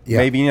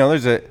 Maybe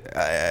there's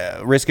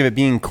a risk of it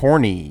being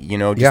corny.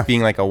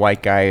 Being like a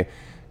white guy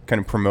kind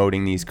of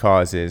promoting these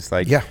causes.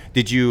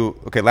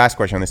 Last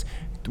question on this.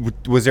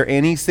 Was there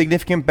any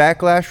significant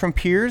backlash from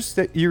peers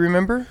that you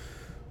remember?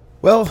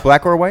 Well,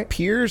 black or white?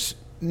 Peers?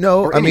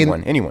 No. Or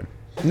anyone.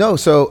 No.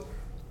 So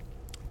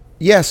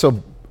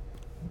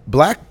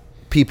black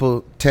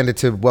people tended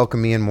to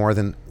welcome me in more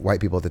than white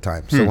people at the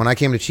time. So when I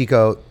came to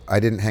Chico, I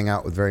didn't hang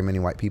out with very many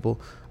white people.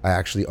 I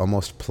actually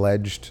almost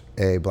pledged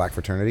a black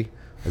fraternity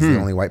as the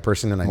only white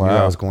person, and I knew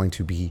I was going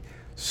to be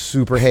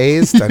super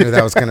hazed. I knew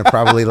that was going to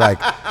probably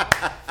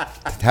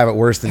have it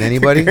worse than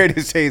anybody. The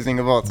greatest hazing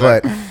of all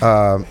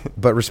time.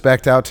 But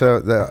respect out to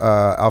the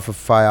Alpha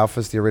Phi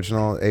Alphas, the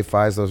original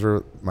A5s. Those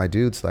were my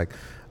dudes.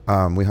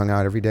 We hung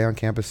out every day on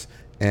campus,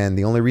 and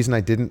the only reason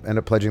I didn't end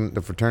up pledging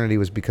the fraternity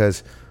was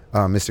because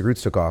Mystic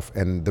Roots took off,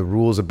 and the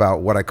rules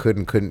about what I could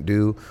and couldn't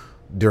do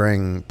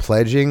during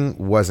pledging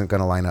wasn't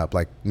going to line up.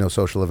 Like, no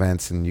social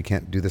events, and you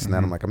can't do this and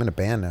that. I'm like, I'm in a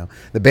band now.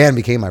 The band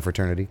became my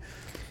fraternity.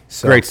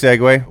 So, Great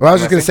segue. Well, I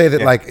was just gonna say that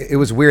Yeah. like it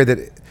was weird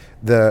that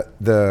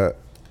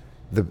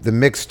the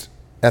mixed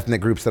ethnic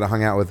groups that I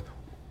hung out with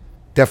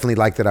definitely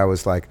liked that I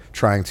was like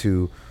trying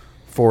to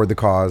forward the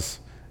cause,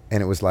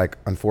 and it was like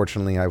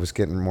unfortunately I was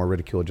getting more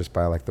ridiculed just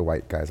by like the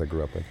white guys I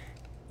grew up with.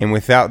 And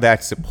without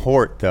that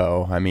support,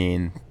 though, I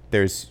mean,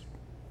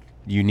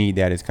 you need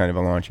that as kind of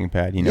a launching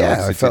pad. You know,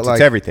 Yeah, I it's felt like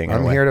everything. in a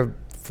I'm way. here to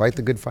fight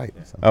the good fight.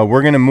 So.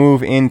 We're going to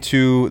move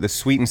into the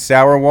sweet and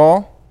sour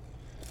wall,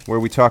 where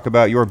we talk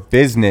about your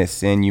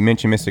business. And you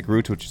mentioned Mystic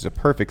Roots, which is a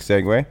perfect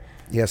segue.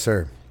 Yes,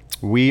 sir.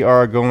 We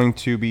are going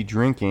to be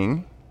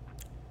drinking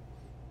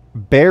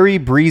Berry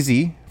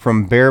Breezy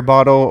from Bear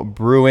Bottle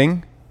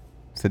Brewing.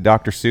 It's a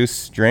Dr.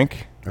 Seuss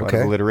drink. A lot of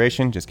Okay.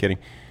 alliteration. Just kidding.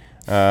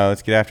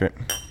 Let's get after it.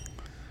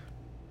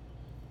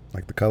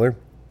 Like the color.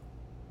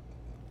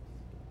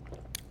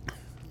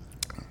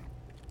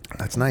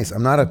 That's nice.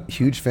 I'm not a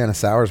huge fan of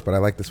sours, but I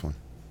like this one.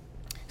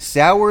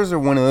 Sours are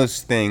one of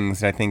those things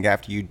that I think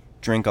after you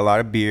drink a lot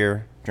of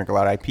beer, drink a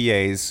lot of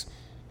IPAs,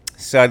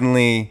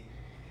 suddenly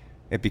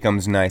it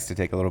becomes nice to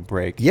take a little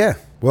break. Yeah.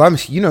 Well,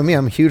 you know me,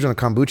 I'm huge on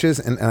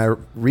kombuchas, and I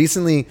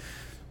recently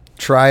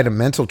tried a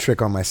mental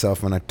trick on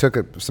myself when I took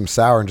some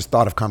sour and just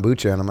thought of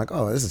kombucha, and I'm like,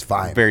 oh, this is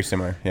fine. Very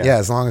similar. Yeah. Yeah,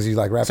 as long as you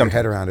like wrap Something. your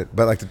head around it.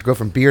 But like to go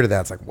from beer to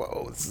that, it's like,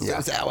 whoa, this is so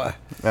sour.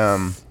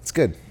 It's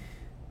good.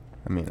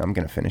 I mean, I'm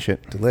going to finish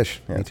it. Delish.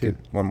 Yeah, Me it's too. good.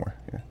 One more.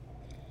 Yeah.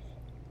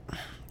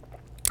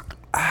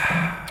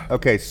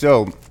 Okay,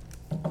 so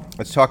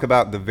let's talk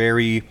about the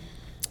very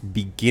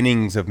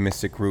beginnings of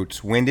Mystic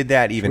Roots. When did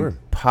that even Sure.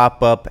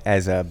 pop up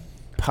as a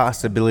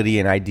possibility,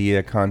 an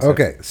idea, concept?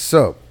 Okay,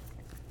 so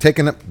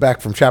taking it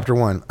back from chapter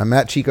 1, I'm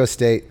at Chico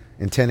State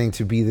intending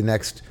to be the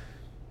next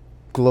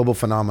global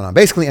phenomenon.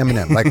 Basically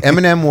Eminem. Like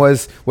Eminem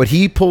was, what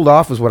he pulled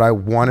off was what I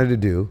wanted to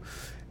do,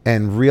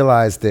 and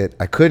realized that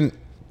I couldn't,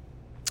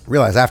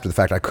 realize after the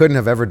fact I couldn't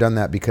have ever done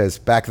that, because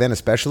back then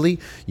especially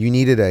you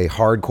needed a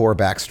hardcore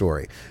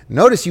backstory.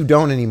 Notice you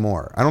don't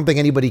anymore. I don't think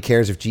anybody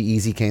cares if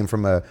G-Eazy came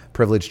from a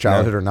privileged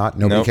childhood or not.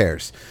 Nobody Nope.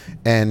 cares.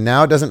 And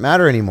now it doesn't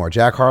matter anymore.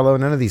 Jack Harlow,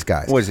 none of these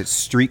guys. Was it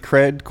street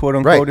cred, quote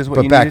unquote, Right, is what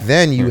but you back needed?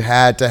 then you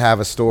had to have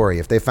a story.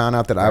 If they found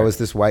out that I was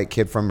this white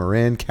kid from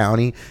Marin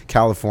County,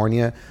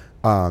 California,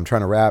 trying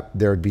to rap,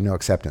 there would be no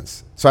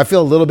acceptance. So I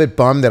feel a little bit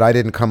bummed that I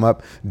didn't come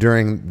up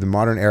during the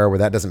modern era where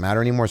that doesn't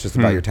matter anymore. It's just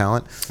about your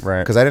talent, Right.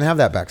 Because I didn't have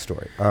that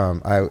backstory.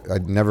 I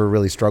never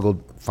really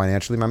struggled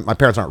financially. My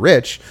parents aren't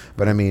rich,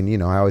 but I mean, you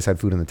know, I always had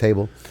food on the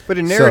table. But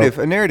a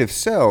So- narrative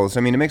sells.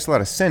 I mean, it makes a lot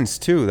of sense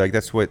too. Like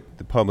that's what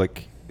the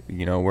public,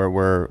 you know,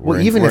 we're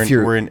even if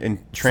you're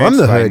entranced from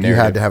the by hood, you had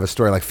narrative. to have a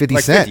story. Like 50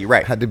 Like Cent 50,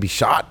 right. had to be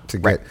shot to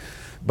Right. get.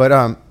 But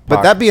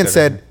Pac, that being et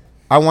cetera. said,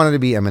 I wanted to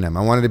be Eminem.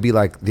 I wanted to be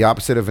like the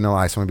opposite of Vanilla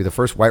Ice. I want to be the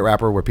first white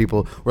rapper where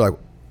people were like,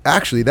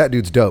 actually, that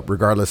dude's dope,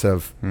 regardless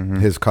of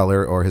his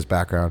color or his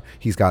background.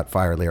 He's got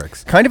fire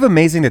lyrics. Kind of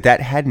amazing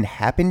that hadn't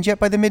happened yet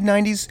by the mid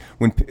 '90s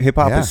when hip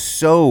hop Yeah. was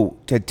so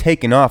had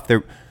taken off.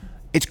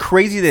 It's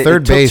crazy that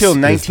Third it took Base till is the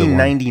one.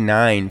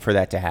 1999 for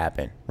that to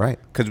happen. Right.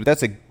 Because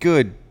that's a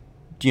good,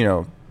 you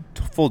know,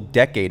 full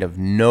decade of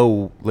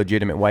no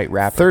legitimate white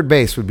rapper. Third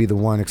Base would be the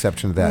one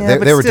exception to that. Yeah,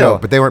 but they were still.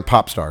 dope, but they weren't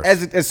pop stars.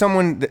 As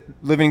someone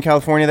living in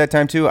California at that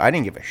time too, I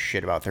didn't give a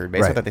shit about Third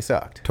Base. I Right. thought they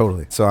sucked.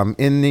 Totally. So I'm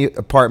in the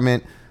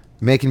apartment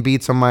making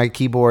beats on my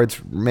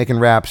keyboards, making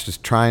raps,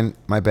 just trying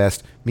my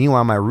best.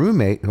 Meanwhile, my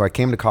roommate, who I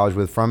came to college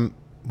with, who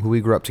we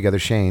grew up together,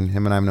 Shane,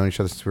 him and I have known each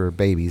other since we were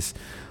babies,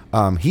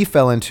 he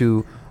fell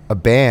into a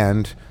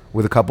band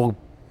with a couple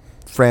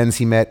friends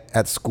he met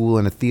at school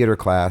in a theater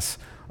class,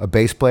 a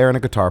bass player and a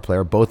guitar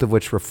player, both of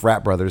which were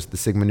frat brothers, the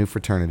Sigma Nu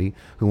fraternity,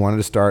 who wanted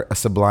to start a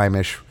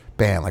Sublime-ish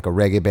band, like a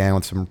reggae band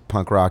with some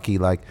punk rocky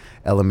like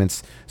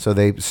elements. So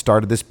they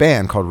started this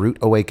band called Root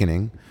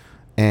Awakening,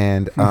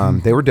 and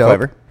they were dope.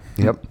 Clever.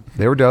 Yep,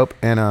 they were dope,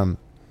 and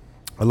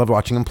I loved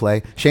watching them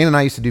play. Shane and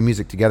I used to do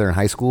music together in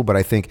high school, but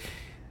I think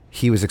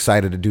he was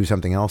excited to do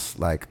something else.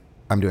 Like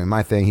I'm doing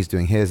my thing, he's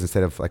doing his,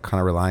 instead of like kind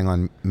of relying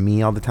on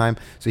me all the time.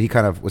 So he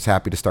kind of was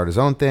happy to start his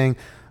own thing.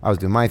 I was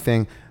doing my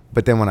thing,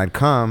 but then when I'd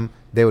come,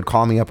 they would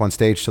call me up on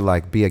stage to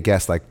like be a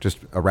guest, like just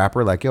a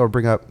rapper, like, yo,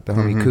 bring up the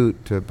homie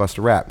Coot to bust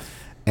a rap.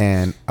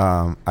 And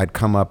I'd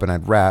come up and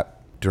I'd rap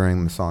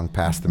during the song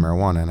Pass the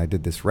Marijuana. And I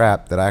did this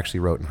rap that I actually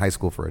wrote in high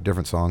school for a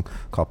different song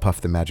called Puff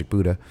the Magic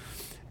Buddha.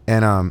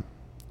 And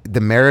the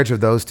marriage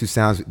of those two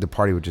sounds, the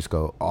party would just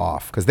go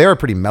off. Because they were a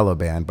pretty mellow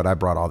band, but I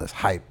brought all this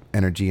hype,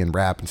 energy, and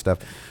rap and stuff.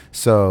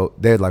 So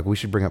they're like, we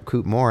should bring up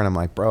Coot more. And I'm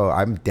like, bro,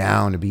 I'm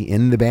down to be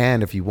in the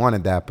band if you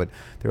wanted that. But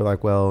they were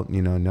like, well,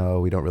 you know, no,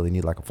 we don't really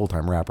need like a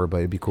full-time rapper, but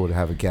it'd be cool to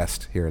have a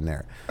guest here and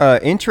there.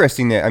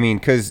 Interesting that, I mean,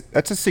 because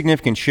that's a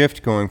significant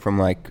shift going from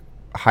like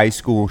high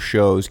school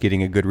shows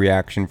getting a good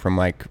reaction from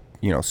like,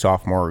 you know,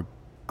 sophomore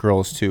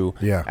girls to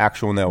Yeah.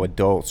 actual now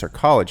adults or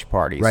college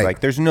parties. Right. Like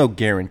there's no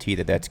guarantee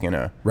that that's going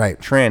to Right.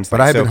 translate.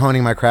 But I had So been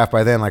honing my craft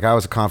by then. Like I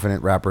was a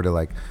confident rapper to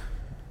like,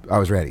 I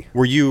was ready.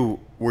 Were you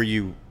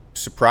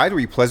surprised? Were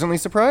you pleasantly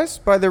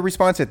surprised by the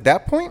response at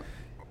that point?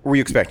 Or were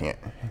you expecting it?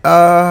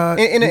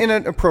 In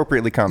an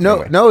appropriately confident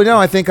way. No.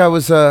 I think I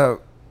was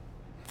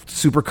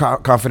super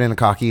confident and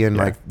cocky and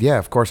like, yeah,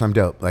 of course I'm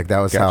dope. Like that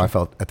was how I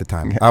felt at the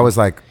time. I was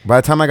like,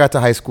 by the time I got to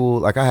high school,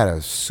 like I had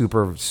a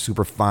super,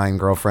 super fine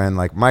girlfriend.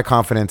 Like my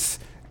confidence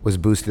was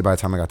boosted by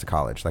the time I got to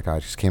college. Like I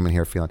just came in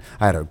here feeling,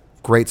 I had a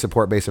great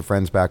support base of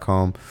friends back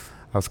home.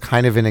 I was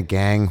kind of in a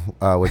gang,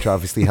 which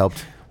obviously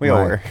helped we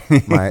all were.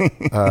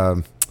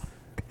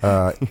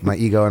 my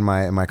ego and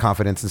my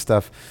confidence and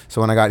stuff.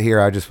 So when I got here,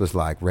 I just was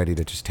like ready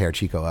to just tear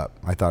Chico up.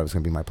 I thought it was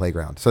going to be my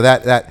playground. So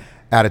that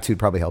attitude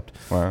probably helped.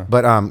 Wow.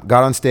 But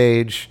got on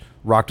stage,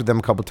 rocked with them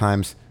a couple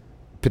times,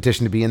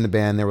 petitioned to be in the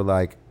band. They were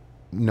like,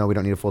 no, we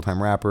don't need a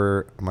full-time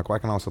rapper. I'm like, well, I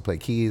can also play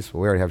keys.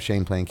 Well, we already have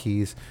Shane playing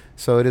keys.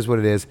 So it is what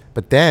it is.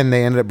 But then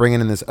they ended up bringing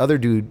in this other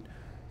dude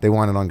they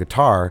wanted on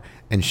guitar.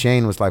 And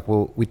Shane was like,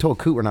 well, we told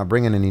Coot we're not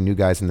bringing any new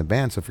guys in the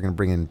band. So if you're going to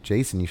bring in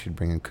Jason, you should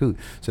bring in Coot.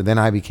 So then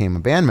I became a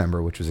band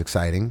member, which was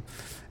exciting.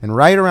 And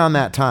right around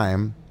that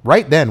time,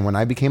 right then when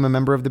I became a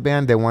member of the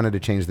band, they wanted to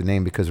change the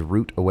name because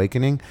Root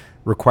Awakening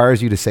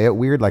requires you to say it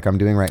weird like I'm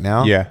doing right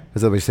now. Yeah.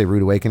 Because if we say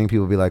Root Awakening,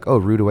 people will be like, oh,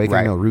 Root Awakening?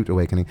 Right. No, Root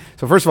Awakening.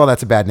 So first of all,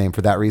 that's a bad name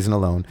for that reason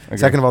alone. Okay.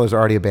 Second of all, there's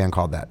already a band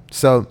called that.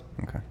 So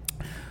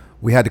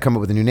we had to come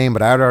up with a new name,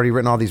 but I had already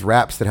written all these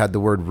raps that had the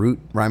word root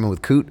rhyming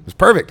with coot. It was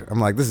perfect. I'm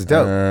like, this is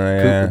dope.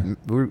 Coot,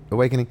 Root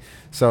Awakening.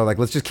 So like,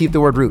 let's just keep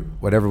the word root,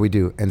 whatever we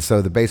do. And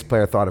so the bass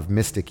player thought of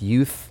Mystic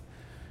Youth.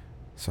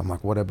 So I'm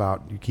like, what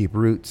about you keep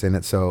roots in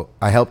it? So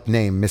I helped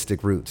name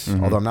Mystic Roots.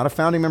 Mm-hmm. Although I'm not a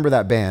founding member of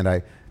that band,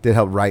 I did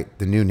help write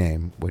the new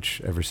name,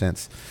 which ever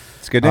since.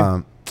 It's a good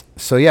name.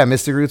 So yeah,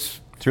 Mystic Roots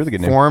it's a really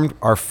good name. Formed.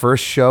 Our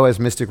first show as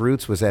Mystic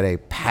Roots was at a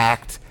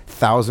packed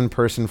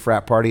 1,000-person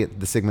frat party at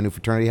the Sigma Nu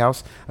Fraternity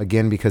House.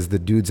 Again, because the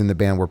dudes in the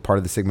band were part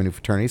of the Sigma Nu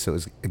Fraternity, so it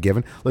was a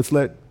given. Let's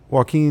let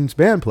Joaquin's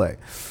band play.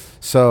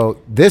 So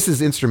this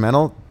is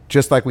instrumental,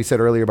 just like we said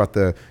earlier about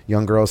the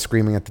young girls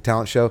screaming at the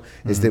talent show,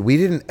 is that we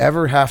didn't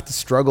ever have to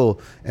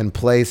struggle and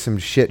play some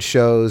shit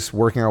shows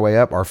working our way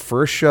up. Our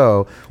first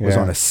show was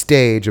on a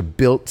stage, a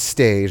built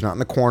stage, not in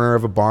the corner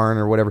of a barn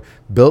or whatever.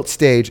 Built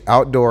stage,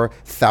 outdoor,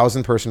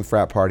 1,000-person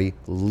frat party,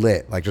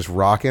 lit, like just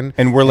rocking.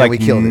 And we're like we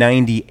killed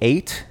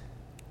 98?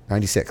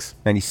 96.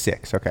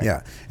 96, okay.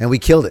 Yeah, and we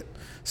killed it.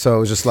 So it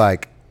was just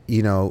like,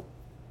 you know,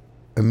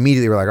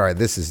 immediately we're like, all right,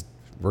 this is,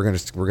 we're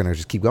gonna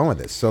just keep going with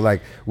this. So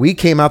like we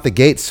came out the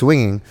gate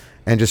swinging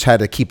and just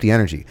had to keep the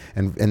energy.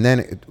 And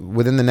then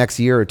within the next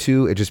year or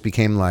two, it just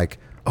became like,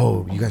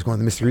 oh, you guys going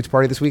to the Mr. Roots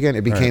party this weekend?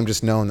 It became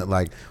just known that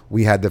like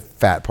we had the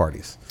fat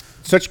parties.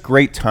 Such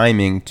great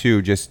timing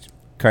too, just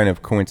kind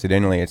of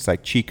coincidentally. It's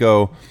like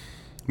Chico,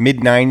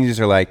 mid-90s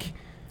are like,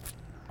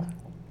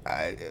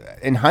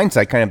 in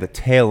hindsight, kind of the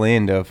tail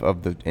end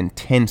of the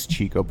intense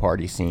Chico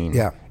party scene.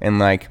 Yeah. And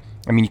like,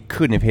 I mean, you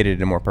couldn't have hit it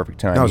at a more perfect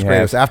time. No, it was great.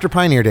 It was after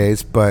Pioneer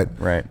Days, but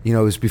you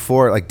know, it was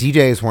before, like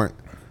DJs weren't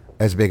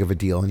as big of a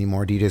deal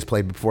anymore. DJs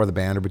played before the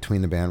band or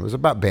between the band. It was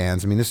about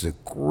bands. I mean, this is a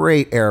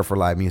great era for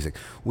live music.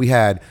 We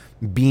had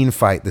Bean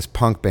Fight, this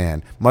punk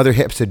band. Mother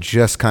Hips had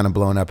just kind of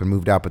blown up and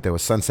moved out, but there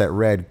was Sunset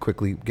Red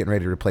quickly getting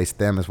ready to replace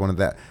them as one of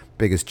the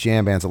biggest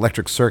jam bands.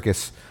 Electric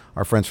Circus,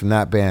 our friends from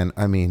that band.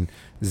 I mean,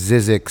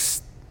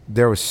 Zizix.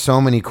 There was so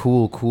many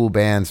cool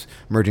bands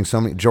merging. So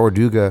many.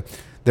 Jorduga.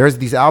 There's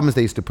these albums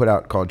they used to put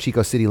out called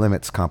Chico City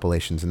Limits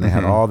compilations, and they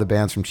had all the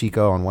bands from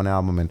Chico on one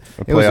album. And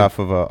a play off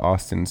of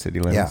Austin City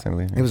Limits, I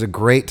believe. It was a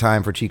great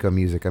time for Chico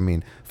music. I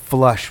mean,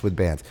 flush with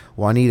bands.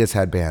 Juanita's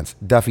had bands.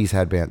 Duffy's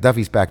had bands.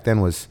 Duffy's back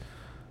then was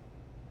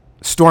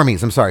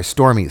Stormies. I'm sorry,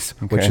 Stormies,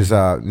 which is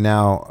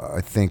now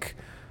I think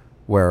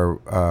where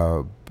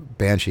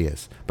Banshee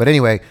is. But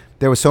anyway,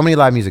 there was so many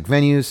live music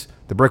venues.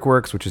 The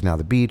Brickworks, which is now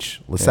the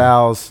Beach.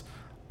 LaSalle's.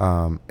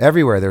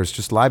 Everywhere there was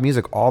just live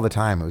music all the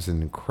time. It was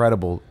an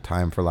incredible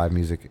time for live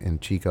music in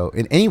Chico.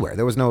 In anywhere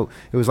there was no.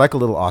 It was like a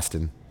little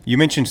Austin. You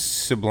mentioned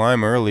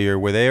Sublime earlier.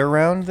 Were they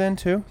around then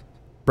too?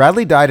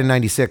 Bradley died in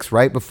 '96,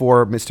 right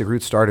before Mystic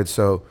Roots started.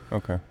 So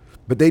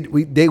but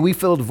we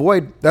filled a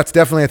void. That's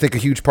definitely, I think, a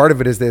huge part of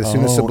it. Is that as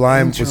soon as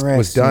Sublime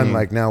was done,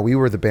 like now we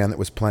were the band that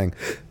was playing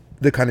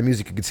the kind of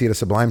music you could see at a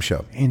Sublime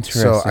show.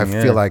 Interesting. So I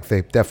feel like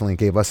they definitely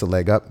gave us a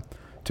leg up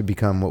to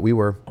become what we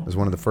were as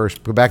one of the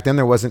first. But back then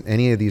there wasn't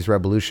any of these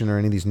Revolution or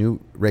any of these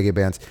new reggae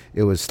bands.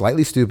 It was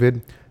Slightly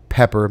Stoopid,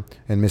 Pepper,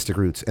 and Mystic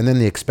Roots, and then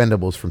the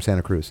Expendables from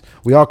Santa Cruz.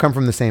 We all come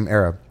from the same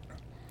era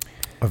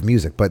of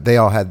music, but they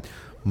all had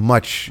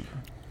much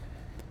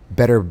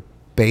better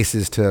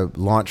bases to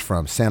launch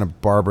from. Santa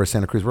Barbara,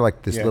 Santa Cruz, we're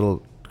like this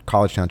little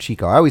college town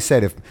Chico. I always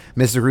said if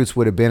Mystic Roots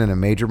would have been in a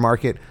major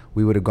market,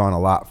 we would have gone a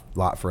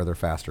lot further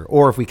faster.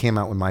 Or if we came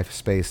out with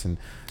MySpace and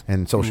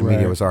social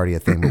media was already a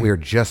thing, but we were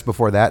just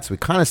before that, so we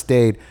kind of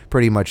stayed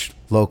pretty much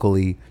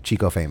locally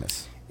Chico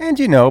famous. And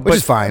you know, which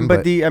is fine.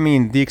 But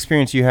the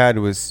experience you had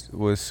was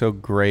so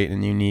great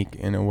and unique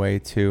in a way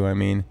too. I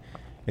mean,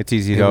 it's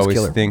easy to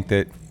always think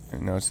that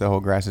it's the whole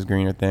grass is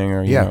greener thing,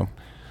 or you know.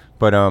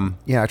 But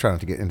I try not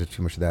to get into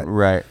too much of that.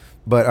 Right.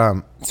 But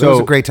so it was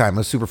a great time. It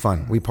was super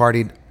fun. We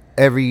partied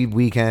every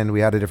weekend.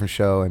 We had a different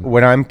show. And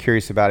what I'm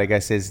curious about, I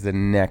guess, is the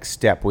next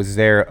step. Was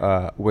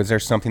there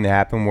something that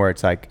happened where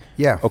it's like,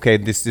 okay,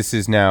 this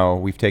is now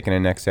we've taken a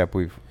next step.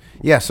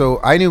 Yeah, so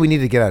I knew we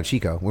needed to get out of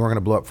Chico. We weren't going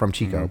to blow up from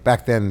Chico. Mm-hmm.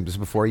 Back then, this was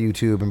before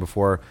YouTube and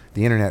before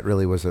the internet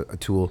really was a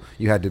tool.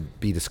 You had to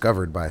be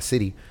discovered by a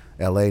city,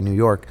 LA, New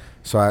York.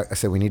 So I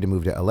said we need to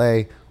move to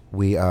LA.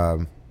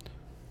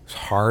 It's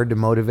hard to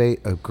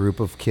motivate a group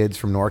of kids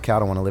from NorCal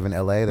to want to live in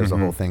LA. There's a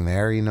whole thing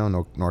there,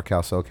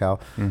 NorCal, SoCal.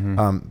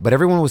 But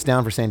everyone was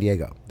down for San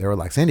Diego. They were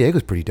like, San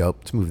Diego's pretty dope.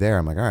 Let's move there.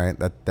 I'm like, all right,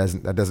 that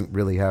doesn't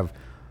really have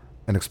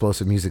an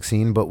explosive music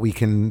scene, but we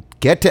can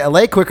get to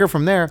LA quicker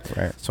from there.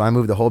 Right. So I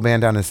moved the whole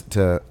band down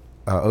to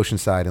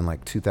Oceanside in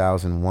like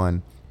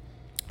 2001.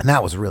 And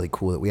that was really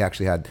cool that we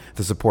actually had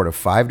the support of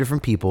 5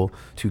 different people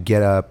to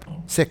get up,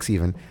 6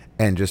 even,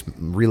 and just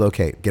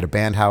relocate, get a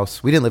band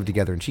house. We didn't live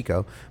together in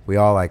Chico. We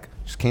all like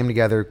just came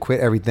together, quit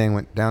everything,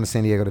 went down to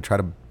San Diego to try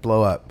to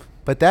blow up.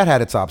 But that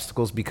had its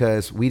obstacles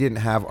because we didn't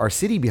have our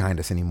city behind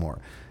us anymore.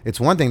 It's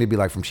one thing to be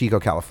like from Chico,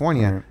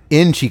 California,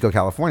 in Chico,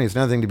 California. It's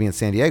another thing to be in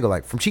San Diego,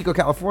 like from Chico,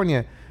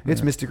 California.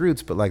 It's Mystic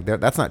Roots, but like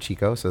that's not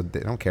Chico, so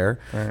they don't care.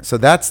 Right. So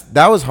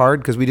that was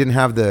hard because we didn't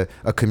have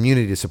a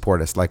community to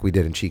support us like we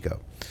did in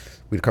Chico.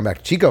 We'd come back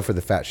to Chico for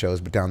the fat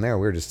shows, but down there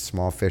we were just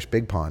small fish,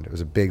 big pond. It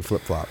was a big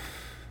flip flop.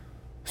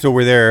 So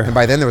we're there. And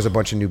by then there was a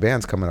bunch of new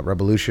bands coming up,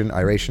 Revolution,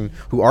 Iration,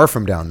 who are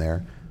from down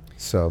there.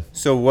 So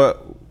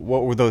what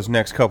were those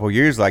next couple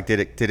years like? Did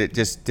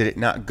it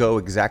not go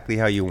exactly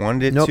how you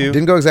wanted it nope, to?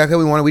 Didn't go exactly how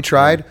we wanted. We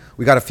tried.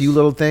 We got a few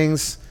little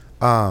things.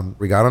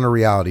 We got on a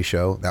reality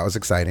show. That was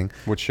exciting.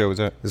 What show was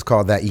that? It was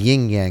called That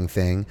Yin Yang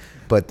Thing,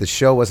 but the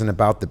show wasn't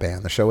about the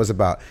band. The show was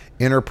about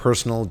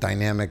interpersonal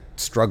dynamic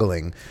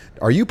struggling.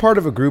 Are you part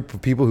of a group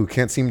of people who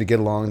can't seem to get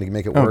along to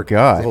make it work?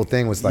 God. The whole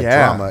thing was like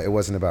Yeah. drama. It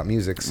wasn't about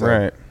music. So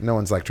Right. no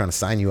one's like trying to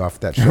sign you off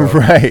that show.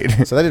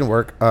 Right. So that didn't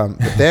work. But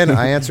then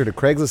I answered a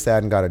Craigslist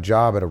ad and got a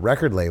job at a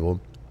record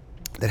label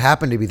that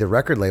happened to be the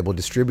record label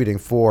distributing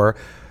for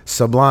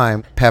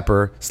Sublime,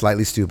 Pepper,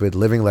 Slightly Stupid,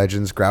 Living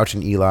Legends, Grouch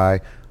and Eli,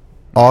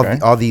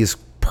 all these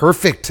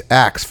perfect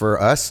acts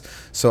for us.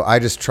 So I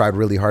just tried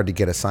really hard to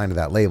get assigned to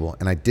that label,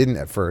 and I didn't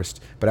at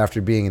first. But after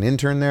being an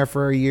intern there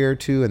for a year or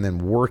two and then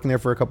working there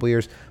for a couple of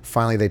years,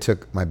 finally they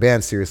took my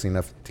band seriously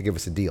enough to give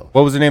us a deal.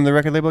 What was the name of the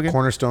record label again?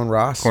 Cornerstone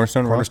Ross.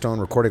 Cornerstone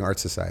Recording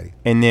Arts Society.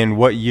 And then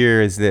what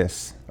year is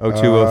this?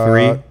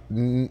 02,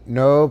 03?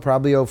 No,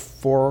 probably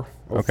 04,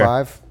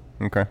 05.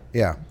 Okay.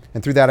 Yeah.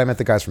 And through that, I met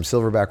the guys from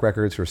Silverback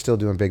Records who are still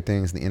doing big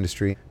things in the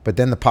industry. But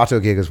then the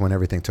Pato gig is when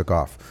everything took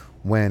off.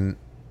 When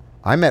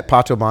I met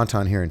Pato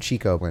Bonton here in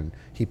Chico when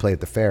he played at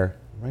the fair,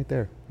 right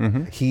there.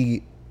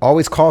 He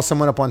always calls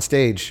someone up on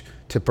stage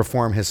to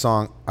perform his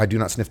song, I Do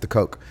Not Sniff the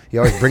Coke. He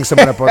always brings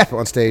someone up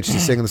on stage to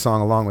sing the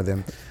song along with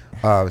him.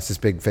 It's this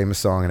big famous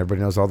song, and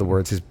everybody knows all the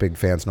words. His big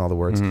fans know all the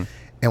words.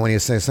 And when he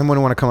was saying,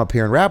 someone want to come up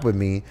here and rap with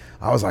me,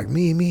 I was like,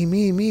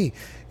 me.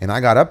 And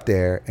I got up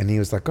there, and he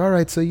was like, all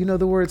right, so you know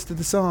the words to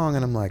the song.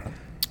 And I'm like,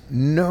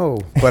 no,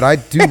 but I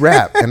do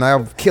rap, and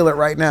I'll kill it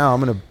right now.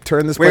 I'm going to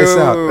turn this place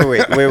out.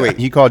 Wait.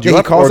 He called you Yeah,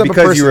 up, he calls or up a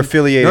because person. you were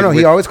affiliated? No, he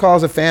with, always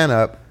calls a fan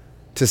up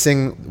to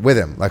sing with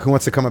him. Like, who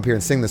wants to come up here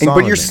and sing the song? But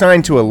you're with me?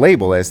 signed to a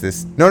label as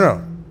this. No.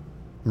 I'm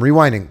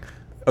rewinding.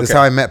 This is Okay.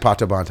 how I met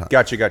Pato Bonton.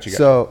 Gotcha.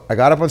 So I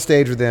got up on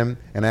stage with him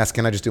and asked,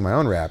 can I just do my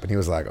own rap? And he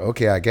was like,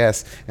 okay, I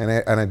guess. And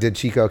I did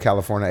Chico,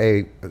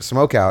 California,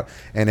 Smokeout,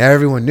 and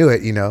everyone knew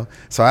it,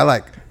 So I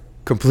like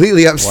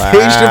completely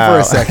upstaged him for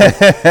a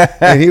second.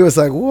 And he was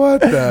like,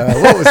 what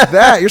was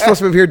that? You're supposed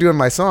to be up here doing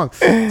my song.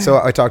 So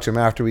I talked to him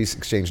after we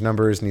exchanged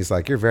numbers, and he's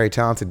like, you're very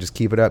talented. Just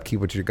keep it up. Keep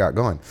what you got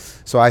going.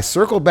 So I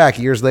circled back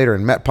years later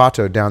and met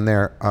Pato down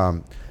there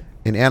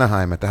in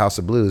Anaheim at the House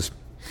of Blues.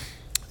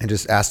 And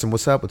just asked him,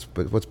 what's up?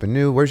 What's been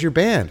new? Where's your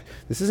band?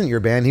 This isn't your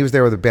band. He was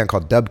there with a band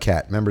called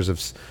Dubcat, members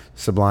of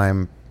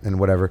Sublime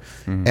and whatever.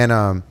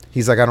 And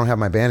he's like, I don't have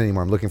my band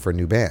anymore. I'm looking for a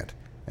new band.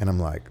 And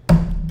I'm like,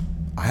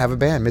 I have a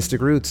band,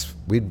 Mystic Roots.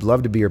 We'd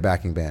love to be your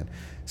backing band.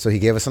 So he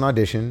gave us an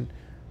audition.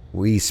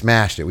 We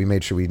smashed it. We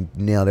made sure we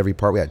nailed every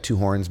part. We had 2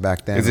 horns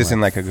back then. Is this in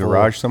like a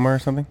garage somewhere or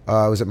something?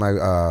 It was at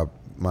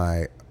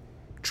my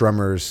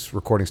drummer's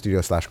recording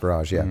studio /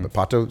 garage, yeah. But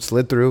Pato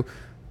slid through.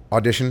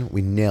 Audition,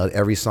 we nailed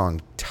every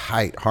song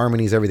tight,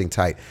 harmonies, everything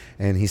tight,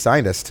 and he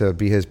signed us to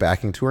be his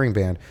backing touring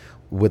band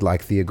with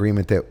like the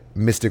agreement that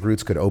Mystic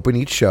Roots could open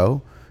each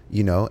show,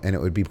 and it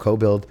would be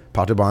co-billed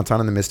Pato Bonton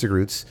and the Mystic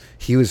Roots.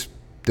 He was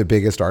the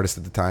biggest artist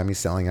at the time. He's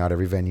selling out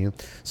every venue,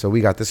 so we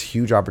got this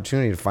huge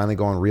opportunity to finally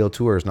go on real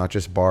tours, not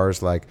just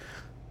bars like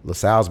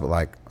LaSalle's, but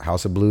like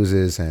House of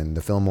Blueses and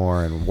the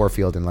Fillmore and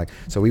Warfield, and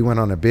so we went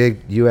on a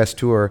big U.S.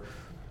 tour.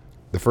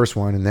 The first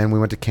one, and then we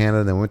went to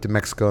Canada, then we went to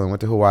Mexico, and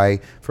went to Hawaii.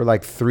 For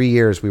like 3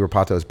 years, we were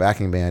Pato's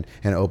backing band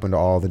and opened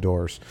all the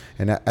doors.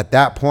 And at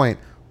that point,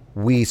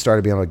 we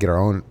started being able to get our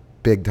own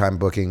big-time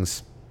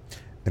bookings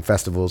and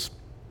festivals.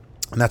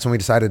 And that's when we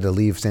decided to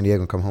leave San Diego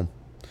and come home.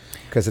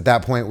 Because at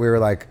that point, we were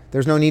like,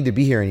 there's no need to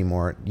be here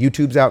anymore.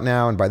 YouTube's out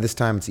now, and by this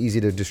time, it's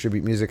easy to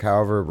distribute music,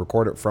 however,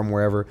 record it from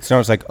wherever. So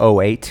it's like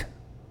 08?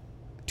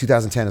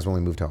 2010 is when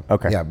we moved home.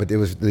 Okay. Yeah, but it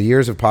was the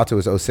years of Pato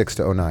was 06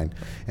 to 09.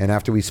 And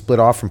after we split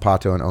off from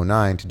Pato in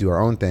 09 to do our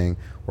own thing,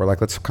 we're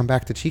like, let's come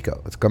back to Chico.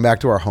 Let's come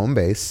back to our home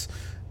base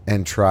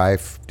and try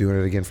doing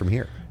it again from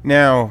here.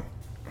 Now,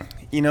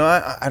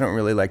 I don't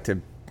really like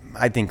to.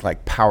 I think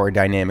like power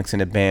dynamics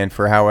in a band,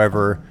 for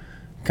however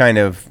kind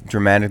of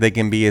dramatic they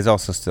can be, is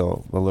also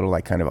still a little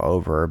like kind of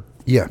over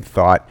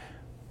thought.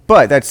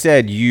 But that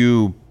said,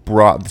 you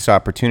brought this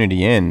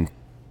opportunity in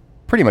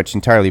pretty much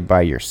entirely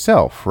by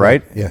yourself,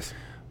 right? Yes.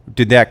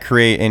 Did that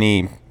create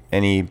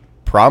any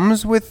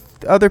problems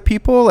with other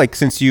people? Like,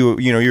 since you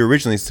were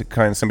originally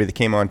kind of somebody that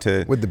came on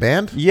to With the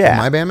band?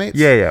 Yeah. With my bandmates?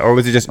 Yeah. Or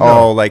was it just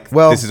all like,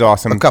 well, this is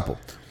awesome? A couple.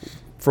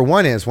 For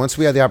one is, once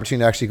we had the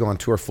opportunity to actually go on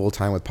tour full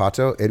time with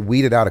Pato, it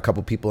weeded out a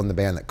couple people in the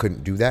band that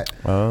couldn't do that.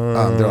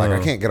 They're like,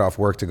 I can't get off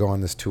work to go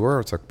on this tour.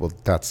 It's like, well,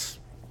 that's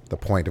the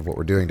point of what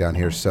we're doing down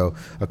here. So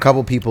a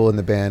couple people in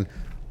the band,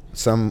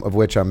 some of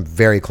which I'm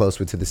very close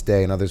with to this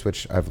day, and others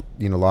which I've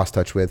lost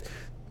touch with,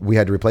 we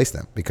had to replace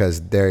them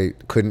because they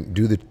couldn't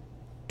do the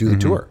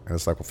tour. And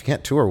it's like, well, if you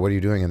can't tour, what are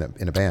you doing in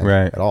a band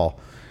at all?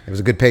 It was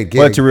a good paid gig.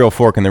 Well, it's a real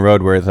fork in the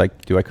road where it's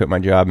like, do I quit my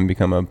job and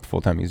become a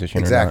full-time musician?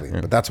 Exactly. Or not?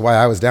 Yeah. But that's why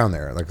I was down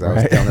there. Like, I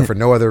was down there for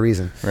no other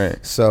reason.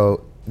 Right.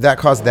 So that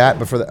caused that.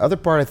 But for the other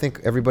part, I think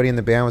everybody in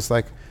the band was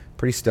like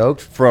pretty stoked.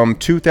 From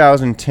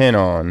 2010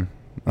 on,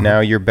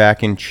 now you're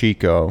back in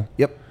Chico.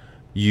 Yep.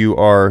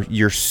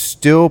 You're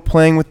still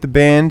playing with the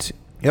band.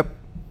 Yep.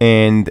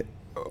 And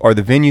are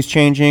the venues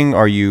changing?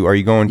 Are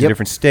you going to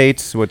different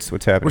states? What's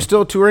happening? We're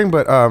still touring,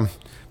 but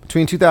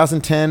between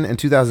 2010 and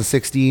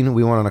 2016,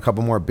 we went on a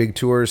couple more big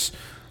tours.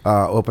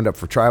 Opened up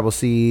for Tribal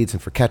Seeds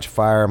and for Catch a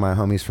Fire, my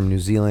homies from New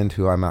Zealand,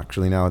 who I'm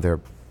actually now their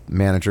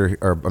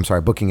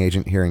booking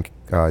agent here in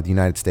the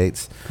United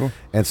States. Cool.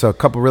 And so a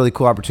couple really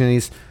cool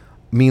opportunities.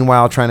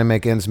 Meanwhile, trying to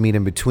make ends meet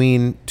in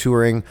between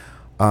touring,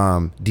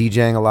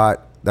 DJing a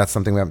lot. That's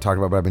something we haven't talked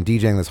about, but I've been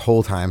DJing this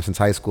whole time since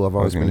high school. I've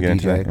always been a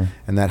DJ,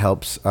 and that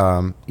helps,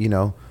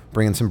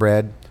 bring in some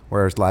bread,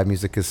 whereas live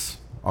music is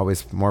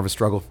always more of a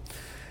struggle.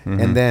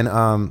 And then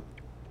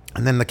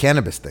the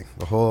cannabis thing,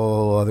 the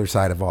whole other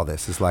side of all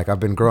this is like, I've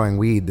been growing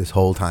weed this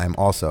whole time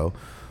also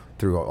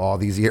through all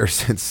these years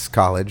since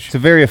college. It's a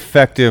very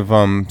effective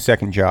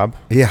second job.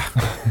 Yeah.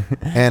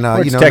 And,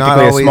 it's not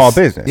technically always a small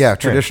business. Yeah.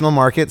 Traditional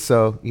market.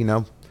 So,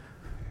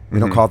 we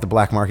don't call it the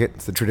black market.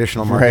 It's the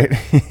traditional market,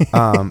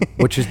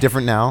 which is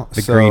different now.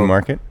 The green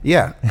market.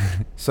 Yeah.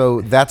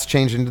 So that's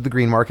changed into the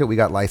green market. We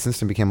got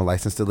licensed and became a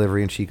licensed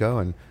delivery in Chico.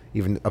 And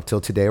even up till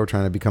today, we're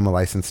trying to become a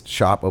licensed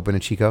shop open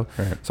in Chico.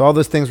 Right. So all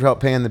those things were help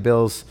paying the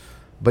bills.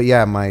 But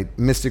yeah, my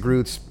Mystic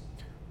roots,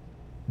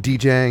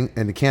 DJing,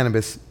 and the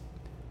cannabis.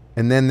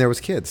 And then there was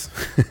kids.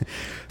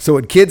 So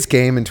when kids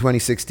came in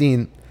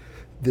 2016,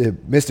 the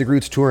Mystic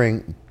Roots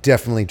touring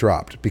definitely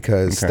dropped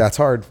because that's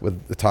hard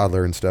with the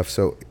toddler and stuff.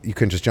 So you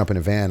couldn't just jump in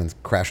a van and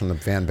crash on the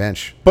van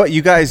bench. But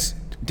you guys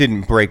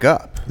didn't break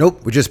up.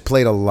 Nope. We just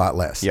played a lot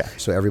less. Yeah.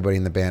 So everybody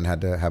in the band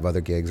had to have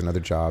other gigs and other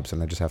jobs.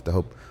 And I just have to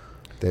hope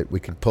that we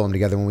could pull them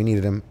together when we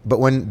needed them. But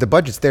when the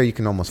budget's there, you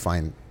can almost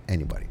find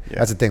anybody. Yeah.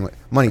 That's the thing.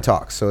 Money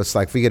talks. So it's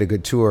like, if we get a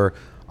good tour,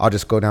 I'll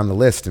just go down the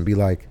list and be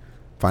like,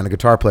 find a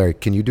guitar player.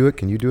 Can you do it?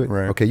 Can you do it?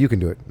 Right. Okay, you can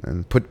do it.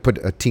 And put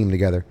a team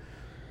together.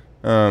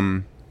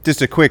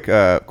 Just a quick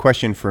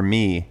question for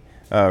me.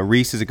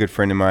 Reese is a good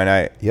friend of mine.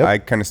 I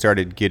kind of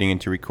started getting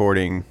into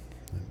recording.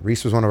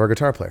 Reese was one of our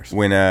guitar players.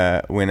 When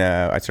I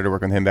started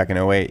working with him back in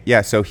 2008.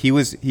 Yeah, so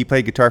he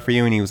played guitar for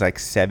you when he was like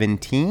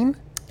 17?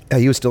 Yeah,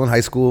 he was still in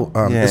high school.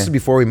 This is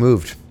before we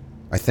moved,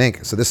 I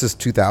think. So this is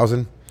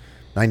 2000,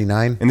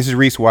 99. And this is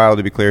Reese Wild,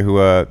 to be clear, who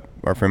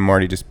our friend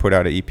Marty just put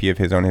out an EP of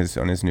his on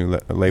his new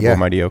label,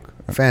 Mighty Oak.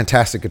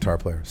 Fantastic guitar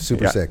player.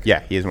 Super sick.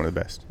 Yeah, he is one of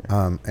the best.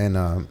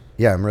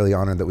 I'm really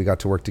honored that we got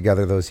to work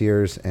together those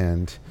years.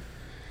 And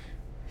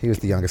he was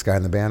the youngest guy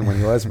in the band when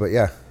he was, but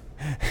yeah.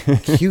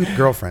 Cute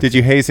girlfriend. Did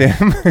you haze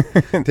him?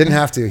 Didn't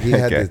have to. He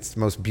had this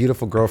most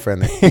beautiful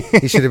girlfriend that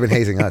he should have been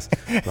hazing us.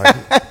 Like,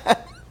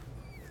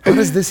 how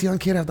does this young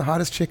kid have the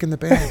hottest chick in the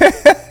band?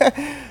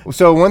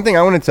 So one thing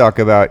I want to talk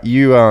about,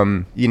 you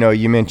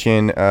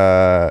mentioned,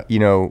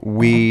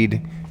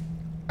 weed.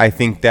 I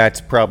think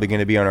that's probably going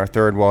to be on our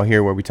third wall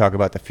here, where we talk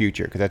about the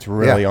future, because that's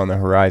really on the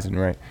horizon,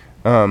 right?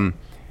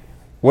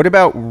 What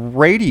about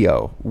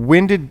radio?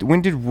 When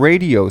did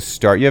radio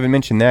start? You haven't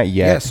mentioned that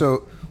yet. Yeah.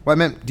 So, I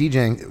meant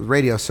DJing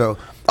radio. So.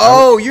 When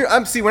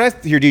I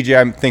hear DJ,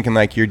 I'm thinking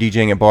like you're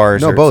DJing at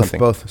bars. No, or both, something.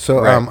 both.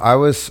 So I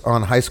was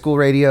on high school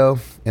radio,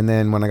 and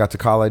then when I got to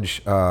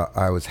college,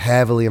 I was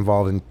heavily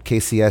involved in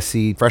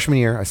KCSC. Freshman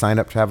year, I signed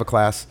up to have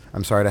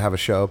a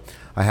show.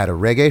 I had a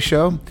reggae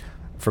show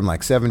from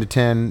like 7 to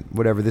 10,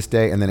 whatever this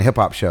day, and then a hip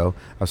hop show.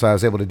 So I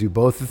was able to do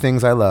both the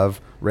things I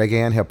love,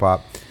 reggae and hip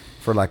hop,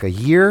 for like a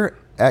year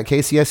at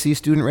KCSC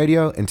Student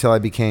Radio until I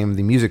became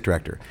the music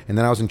director. And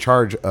then I was in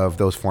charge of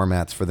those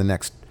formats for the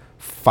next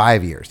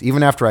 5 years.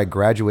 Even after I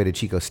graduated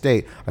Chico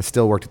State, I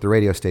still worked at the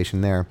radio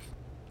station there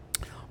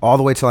all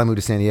the way till I moved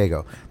to San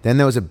Diego. Then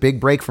there was a big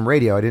break from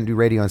radio. I didn't do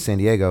radio in San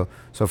Diego.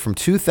 So from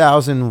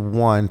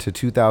 2001 to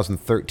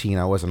 2013,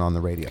 I wasn't on the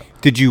radio.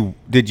 Did you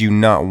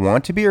not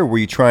want to be, or were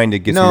you trying to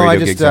get some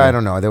radio gigs? No, I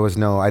don't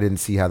know. I didn't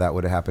see how that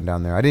would have happened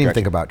down there. I didn't even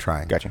think about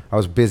trying. Gotcha. I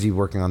was busy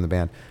working on the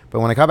band.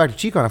 But when I got back to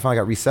Chico and I finally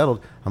got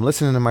resettled, I'm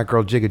listening to my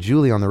girl Jigga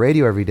Julie on the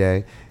radio every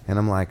day, and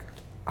I'm like,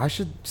 I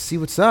should see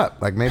what's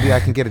up. Like, maybe I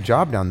can get a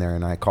job down there.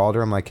 And I called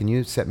her. I'm like, can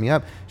you set me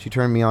up? She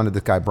turned me on to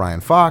this guy, Brian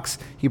Fox.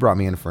 He brought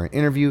me in for an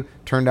interview.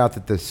 Turned out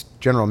that this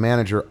general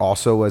manager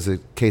also was a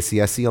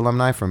KCSC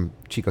alumni from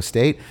Chico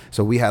State.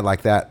 So we had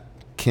like that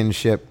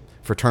kinship,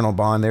 fraternal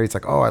bond there. He's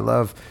like, oh, I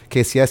love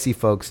KCSC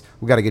folks.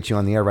 We got to get you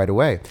on the air right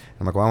away.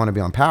 I'm like, well, I want to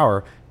be on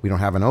Power. We don't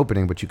have an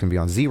opening, but you can be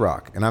on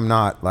Z-Rock. And I'm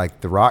not like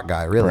the rock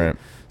guy, really. Right.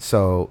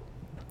 So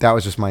that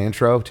was just my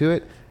intro to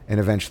it. And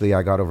eventually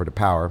I got over to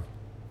Power.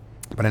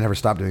 But I never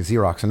stopped doing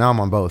Z-Rock, so now I'm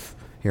on both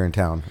here in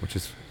town, which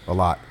is a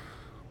lot.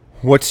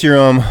 What's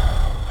your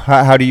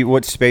how do you,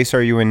 what space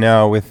are you in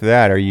now with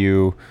that?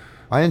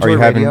 I enjoy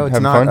radio.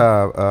 It's not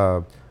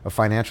a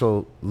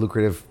financial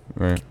lucrative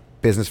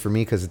business for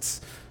me because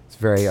it's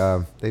very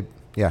right.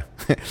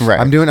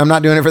 I'm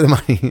not doing it for the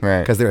money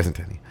because there isn't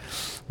any.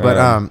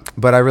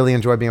 But I really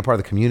enjoy being a part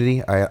of the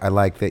community. I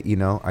like that,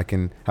 I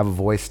can have a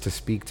voice to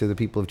speak to the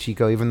people of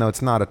Chico, even though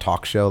it's not a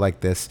talk show like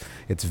this.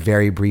 It's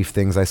very brief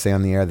things I say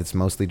on the air that's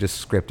mostly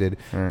just scripted.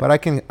 But I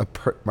can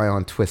put my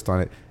own twist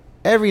on it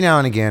every now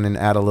and again and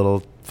add a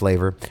little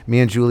flavor. Me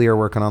and Julie are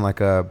working on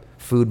like a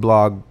food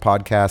blog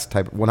podcast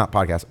type, well, not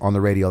podcast, on the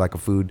radio, like a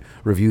food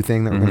review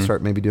thing that we're going to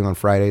start maybe doing on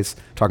Fridays,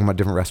 talking about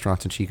different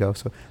restaurants in Chico.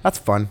 So that's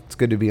fun. It's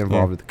good to be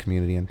involved with the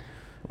community. And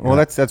well,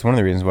 that's one of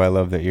the reasons why I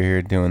love that you're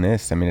here doing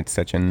this. I mean, it's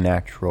such a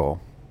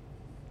natural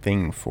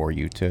thing for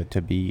you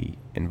to be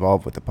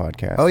involved with the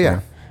podcast. Oh,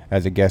 yeah.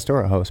 As a guest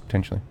or a host,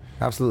 potentially.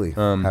 Absolutely.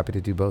 Happy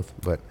to do both.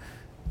 But,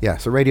 yeah,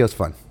 so radio's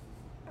fun.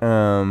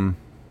 And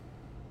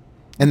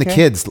the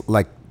kids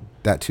like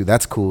that, too.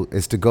 That's cool,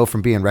 is to go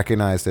from being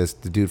recognized as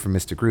the dude from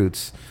Mystic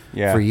Roots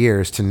for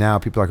years to now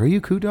people are like, are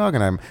you Coot Dog?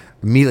 And I'm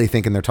immediately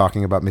thinking they're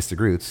talking about Mystic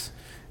Roots.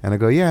 And I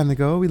go, yeah. And they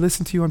go, oh, we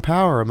listen to you on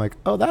Power. I'm like,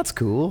 oh, that's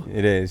cool.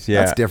 It is, yeah.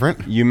 That's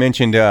different. You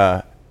mentioned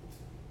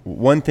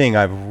one thing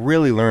I've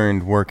really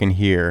learned working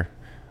here,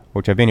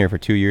 which I've been here for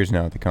 2 years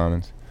now at the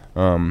Commons,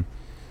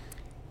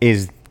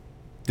 is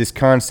this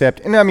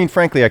concept. And I mean,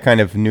 frankly, I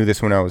kind of knew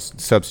this when I was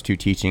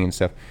substitute teaching and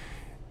stuff.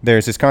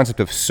 There's this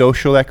concept of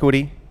social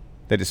equity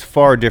that is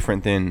far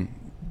different than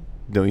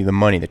the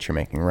money that you're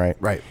making, right?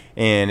 Right.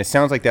 And it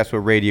sounds like that's what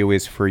radio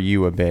is for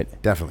you a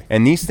bit. Definitely.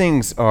 And these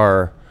things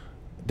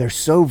they're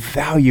so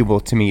valuable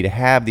to me to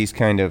have these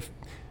kind of,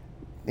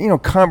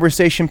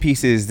 conversation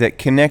pieces that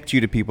connect you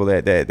to people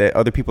that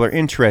other people are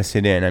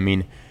interested in. I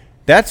mean,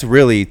 that's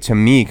really, to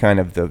me, kind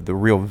of the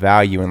real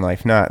value in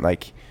life, not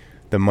like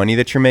the money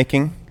that you're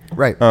making.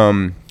 Right.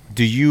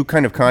 Do you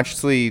kind of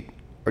consciously,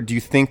 or do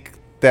you think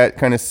that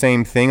kind of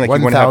same thing? Like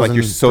you want to have like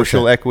your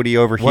social equity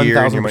over here?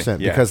 1,000%.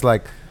 Because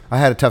like I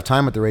had a tough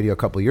time with the radio a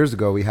couple of years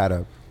ago. We had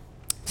a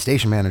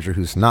station manager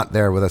who's not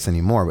there with us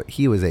anymore, but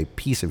he was a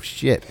piece of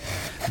shit.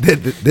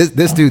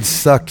 This dude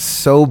sucked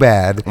so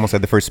bad. Almost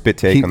had the first spit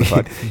take on the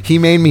pod. He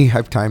made me,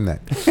 I've timed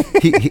that.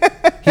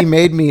 He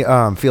made me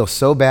feel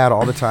so bad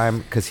all the time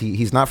because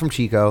he's not from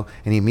Chico,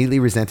 and he immediately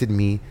resented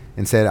me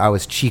and said I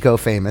was Chico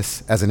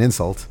famous as an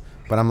insult.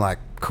 But I'm like,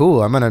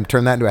 cool, I'm going to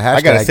turn that into a hashtag.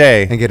 I gotta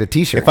say, and get a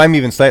t-shirt. If I'm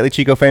even slightly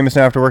Chico famous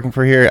now after working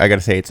for here, I got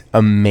to say it's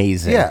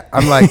amazing. Yeah,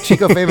 I'm like,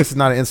 Chico famous is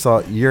not an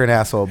insult. You're an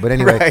asshole. But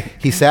anyway,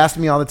 He sassed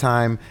me all the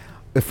time.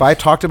 If I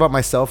talked about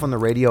myself on the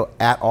radio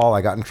at all,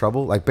 I got in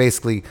trouble. Like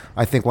basically,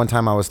 I think one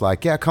time I was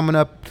like, yeah, coming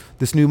up,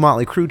 this new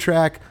Motley Crue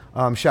track.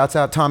 Shouts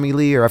out Tommy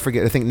Lee, or I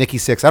think Nikki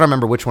Sixx. I don't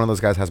remember which one of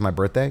those guys has my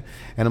birthday.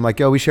 And I'm like,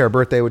 yo, we share a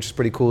birthday, which is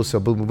pretty cool. So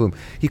boom, boom, boom.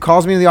 He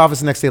calls me in the office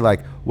the next day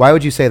like, why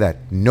would you say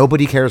that?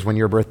 Nobody cares when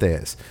your birthday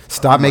is.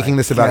 Stop making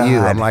this about you.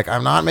 I'm like,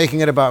 I'm not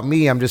making it about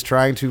me. I'm just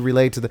trying to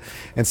relate to the...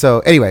 And so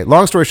anyway,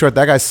 long story short,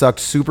 that guy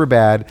sucked super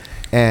bad.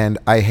 And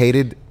I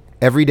hated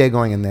every day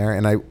going in there.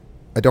 And I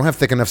don't have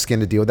thick enough skin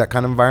to deal with that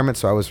kind of environment.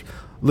 So I was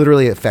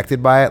literally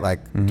affected by it,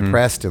 like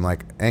depressed and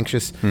like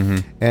anxious.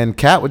 And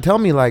Kat would tell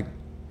me like,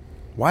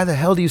 why the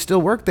hell do you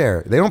still work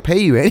there? They don't pay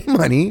you any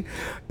money.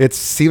 It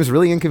seems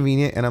really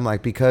inconvenient. And I'm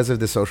like, because of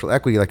the social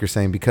equity, like you're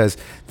saying, because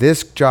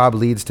this job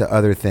leads to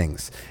other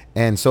things.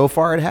 And so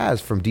far it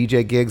has, from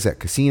DJ gigs at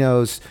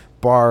casinos,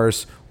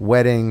 bars,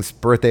 weddings,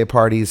 birthday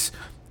parties,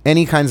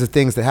 any kinds of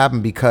things that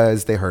happen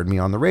because they heard me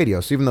on the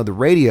radio. So even though the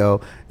radio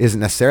isn't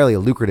necessarily a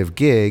lucrative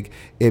gig,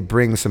 it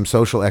brings some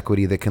social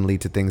equity that can lead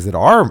to things that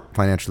are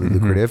financially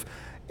lucrative.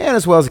 And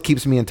as well as it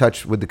keeps me in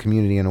touch with the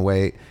community in a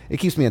way.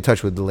 It keeps me in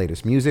touch with the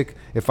latest music.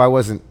 If I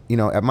wasn't,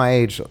 at my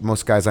age,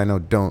 most guys I know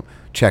don't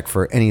check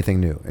for anything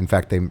new. In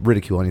fact, they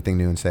ridicule anything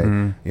new and say,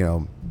 in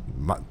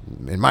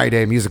my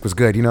day, music was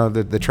good,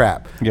 the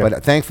trap. Yeah.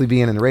 But thankfully,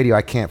 being in the radio,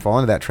 I can't fall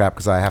into that trap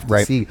because I have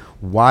to see,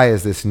 why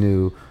is this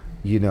new,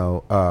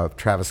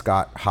 Travis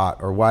Scott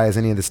hot, or why is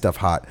any of this stuff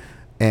hot?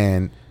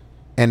 And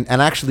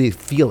actually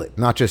feel it,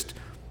 not just...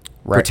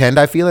 pretend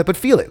I feel it, but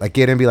feel it. Like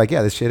get in and be like,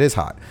 yeah, this shit is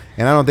hot.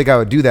 And I don't think I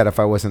would do that if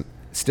I wasn't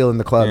still in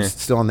the clubs,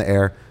 still on the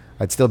air.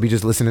 I'd still be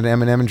just listening to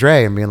Eminem and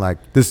Dre and being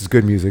like, this is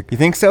good music. You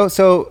think so?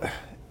 So,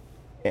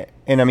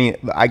 and I mean,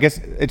 I guess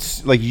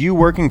it's like you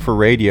working for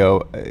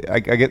radio. I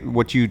get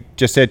what you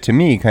just said to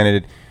me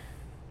kind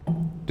of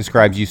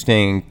describes you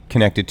staying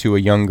connected to a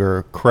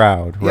younger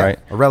crowd, right?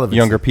 A relevance.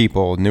 Younger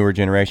people, newer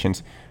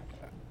generations.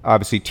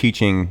 obviously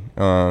teaching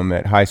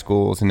at high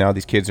schools, and now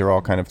these kids are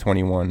all kind of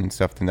 21 and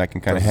stuff, and I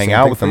can kind of That's the hang same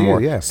out thing with for them you,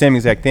 more. yeah. Same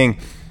exact thing.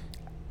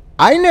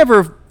 I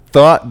never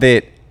thought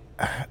that.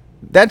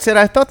 That said,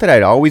 I thought that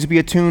I'd always be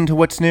attuned to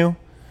what's new.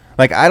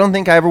 Like, I don't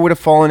think I ever would have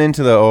fallen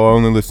into the, I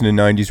only listen to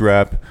 90s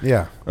rap.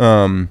 Yeah.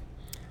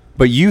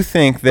 But you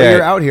think But that...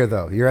 you're out here,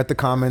 though. You're at the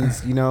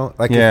Commons, you know?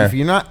 Like, Yeah. if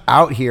you're not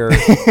out here,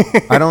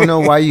 I don't know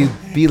why you'd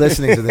be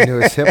listening to the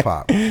newest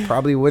hip-hop.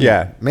 Probably wouldn't.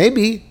 Yeah.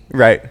 Maybe.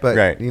 Right, But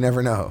right. you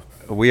never know.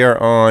 We are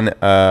on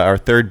our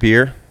third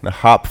beer, the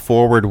Hop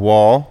Forward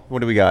Wall. What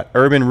do we got?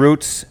 Urban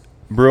Roots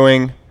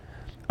Brewing,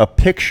 A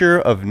Picture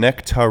of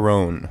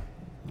Nectarone.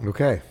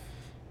 Okay.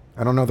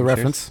 I don't know the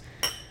reference.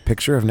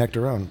 Picture of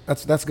Nectarone.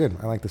 That's good.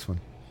 I like this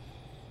one.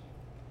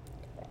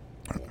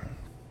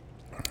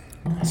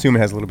 Assume it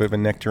has a little bit of a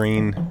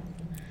nectarine.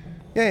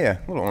 Yeah,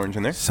 a little orange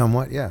in there.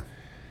 Somewhat, yeah.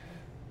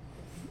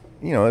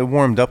 You know, it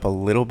warmed up a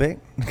little bit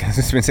because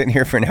it's been sitting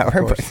here for an hour.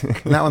 Of course.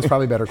 But And that one's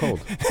probably better cold.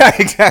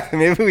 exactly.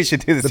 Maybe we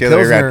should do this The the other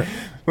way around.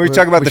 Pilsner, We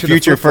talk about we the should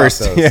have future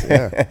flip-flopped first. those,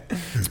 yeah.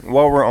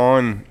 While we're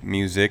on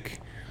music,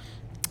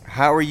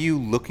 how are you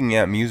looking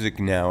at music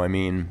now? I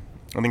mean,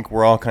 I think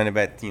we're all kind of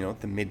at,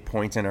 the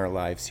midpoint in our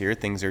lives here.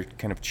 Things are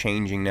kind of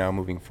changing now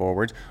moving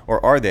forward.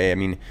 Or are they? I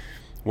mean,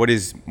 what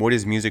is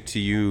music to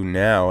you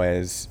now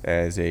as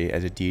a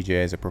DJ,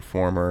 as a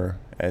performer,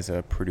 as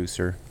a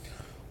producer?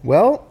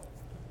 Well,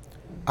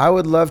 I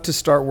would love to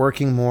start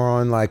working more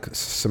on like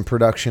some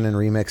production and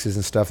remixes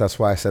and stuff. That's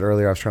why I said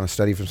earlier I was trying to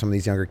study from some of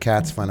these younger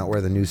cats, find out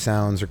where the new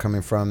sounds are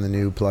coming from, the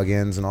new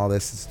plugins and all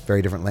this. It's a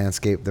very different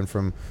landscape than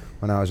from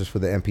when I was just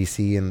with the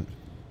MPC and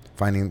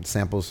finding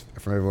samples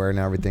from everywhere.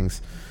 Now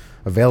everything's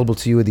available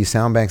to you with these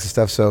sound banks and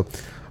stuff. So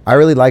I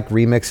really like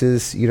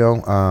remixes,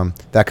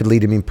 that could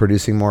lead to me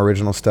producing more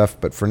original stuff.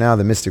 But for now,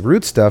 the Mystic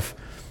Roots stuff,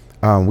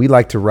 we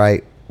like to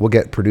write. We'll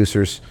get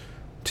producers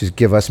to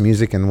give us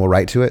music and we'll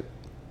write to it.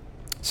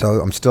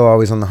 So I'm still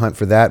always on the hunt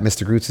for that.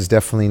 Mystic Roots is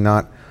definitely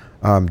not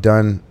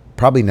done.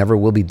 Probably never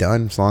will be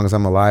done. As long as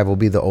I'm alive, we'll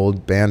be the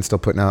old band still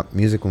putting out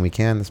music when we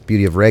can. That's the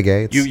beauty of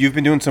reggae. You've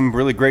been doing some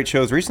really great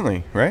shows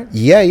recently, right?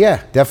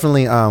 Yeah,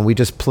 definitely. We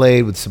just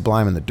played with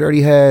Sublime and the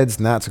Dirty Heads,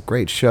 and that's a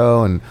great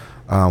show. And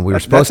we were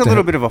supposed to. That's a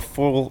little bit of a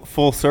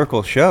full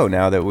circle show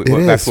now that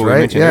It that's is, what right? we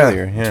mentioned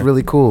earlier. Yeah. It's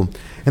really cool.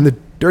 And the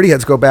Dirty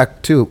Heads go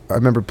back too. I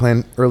remember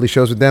playing early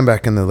shows with them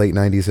back in the late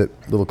 '90s at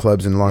little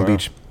clubs in Long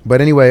Beach.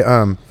 But anyway,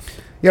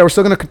 we're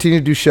still gonna continue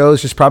to do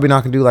shows. Just probably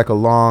not gonna do like a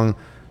long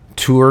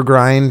tour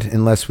grind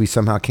unless we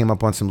somehow came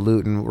up on some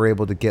loot and we're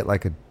able to get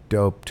like a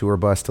dope tour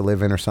bus to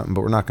live in or something.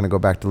 But we're not gonna go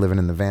back to living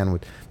in the van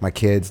with my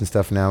kids and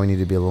stuff. Now we need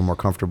to be a little more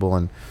comfortable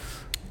and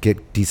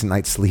get decent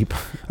night's sleep.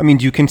 I mean,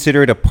 do you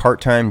consider it a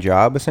part-time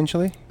job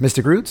essentially?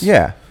 Mystic Roots?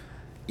 Yeah.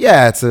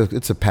 Yeah, it's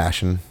a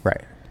passion.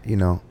 Right.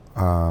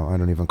 I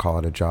don't even call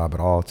it a job at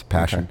all. It's a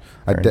passion.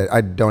 Okay.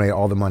 I donate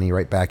all the money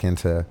right back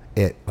into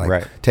it. Like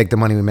Right. take the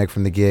money we make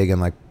from the gig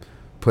and like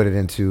put it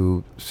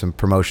into some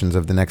promotions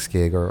of the next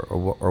gig or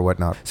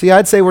whatnot. So yeah,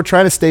 I'd say we're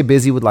trying to stay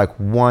busy with like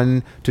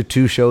 1 to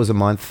 2 shows a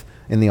month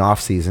in the off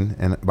season.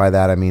 And by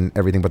that, I mean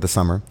everything but the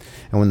summer.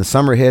 And when the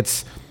summer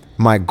hits,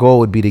 my goal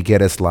would be to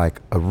get us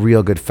like a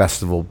real good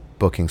festival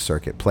booking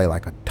circuit, play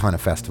like a ton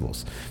of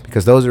festivals,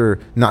 because those are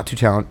not too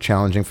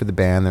challenging for the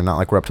band. They're not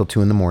like we're up till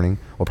 2 a.m.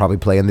 We'll probably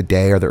play in the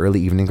day or the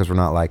early evening because we're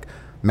not like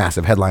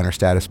massive headliner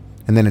status.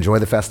 And then enjoy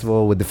the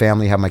festival with the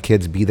family, have my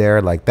kids be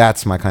there. Like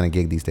that's my kind of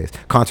gig these days.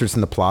 Concerts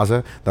in the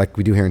plaza, like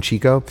we do here in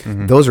Chico,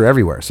 those are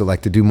everywhere. So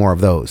like to do more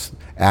of those.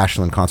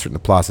 Ashland concert in the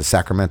plaza,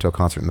 Sacramento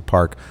concert in the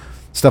park,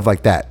 stuff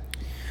like that.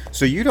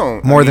 So you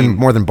don't More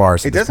than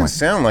bars. It doesn't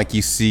sound like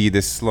you see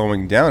this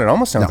slowing down. It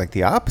almost sounds like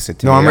the opposite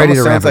to me. No, I'm It ready to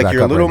almost ramp sounds it like back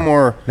you're a up little right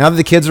more now that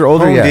the kids are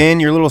older. honed Yeah, in.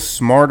 You're a little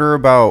smarter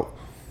about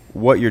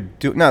what you're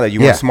doing. Not that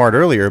you weren't smart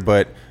earlier,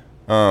 but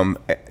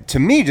to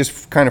me,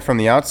 just kind of from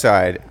the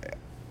outside,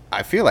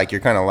 I feel like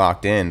you're kind of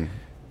locked in.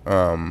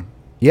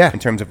 In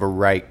terms of a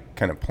right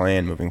kind of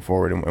plan moving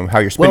forward and how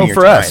you're spending your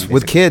time. Well, for us, basically.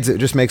 with kids, it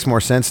just makes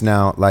more sense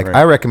now. Like, Right.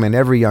 I recommend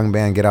every young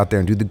band get out there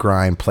and do the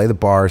grind, play the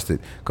bars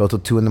that go till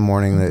 2 a.m,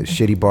 the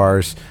shitty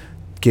bars.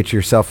 Get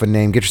yourself a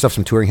name, get yourself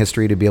some touring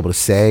history to be able to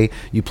say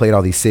you played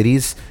all these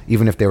cities,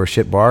 even if they were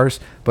shit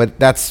bars. But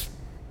that's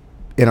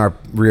in our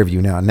rear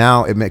view now.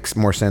 Now it makes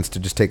more sense to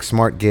just take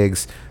smart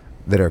gigs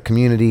that are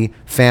community,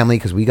 family,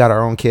 because we got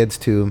our own kids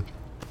too.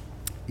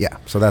 Yeah,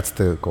 so that's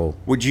the goal.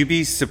 Would you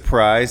be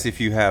surprised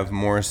if you have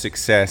more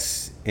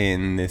success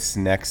in this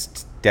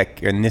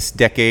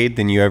decade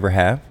than you ever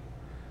have?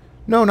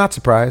 No, not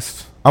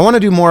surprised. I want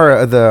to do more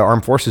of the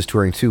armed forces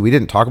touring too. We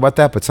didn't talk about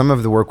that, but some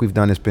of the work we've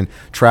done has been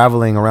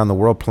traveling around the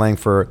world playing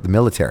for the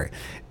military.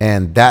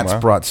 And that's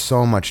brought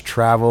so much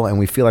travel, and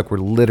we feel like we're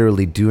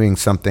literally doing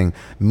something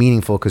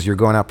meaningful because you're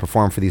going out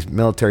performing for these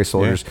military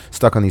soldiers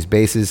stuck on these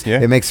bases. Yeah,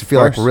 it makes it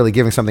feel like we're really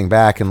giving something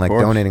back and like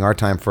donating our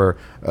time for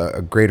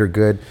a greater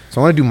good.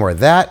 So I want to do more of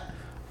that.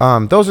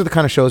 Those are the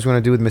kind of shows we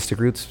want to do with Mystic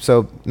Roots.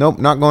 So nope,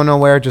 not going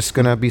nowhere. Just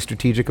going to be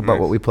strategic about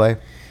what we play.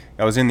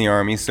 I was in the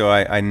Army, so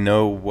I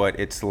know what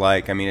it's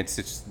like. I mean, it's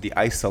just the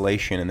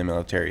isolation in the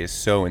military is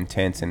so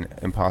intense and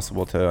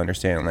impossible to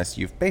understand unless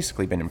you've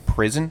basically been in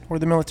prison or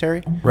the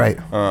military. Right.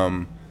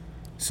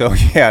 So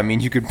yeah, I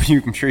mean,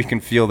 I'm sure you can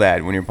feel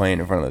that when you're playing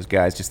in front of those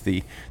guys. Just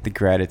the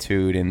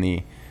gratitude and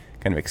the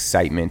kind of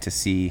excitement to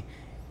see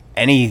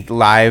any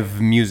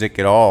live music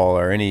at all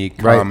or any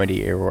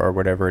comedy or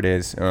whatever it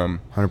is.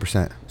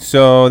 100%.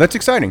 So that's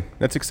exciting.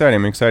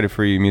 I'm excited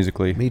for you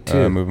musically. Me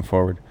too. Moving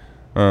forward.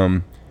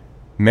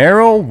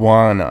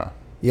 Marijuana.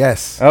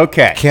 Yes.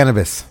 Okay.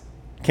 Cannabis.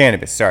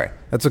 Sorry.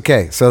 That's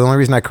okay. So the only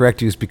reason I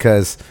correct you is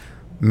because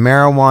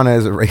marijuana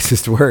is a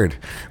racist word,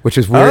 which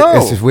is weird. Oh.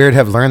 It's just weird to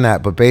have learned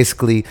that, but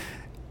basically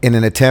in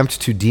an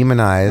attempt to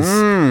demonize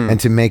and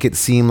to make it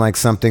seem like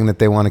something that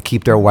they want to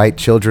keep their white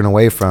children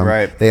away from,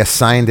 Right. they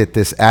assigned it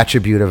this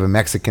attribute of a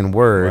Mexican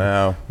word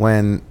Wow.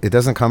 when it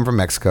doesn't come from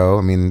Mexico.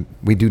 I mean,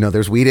 we do know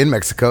there's weed in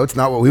Mexico. It's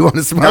not what we want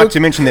to smoke. Not to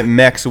mention that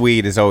Mex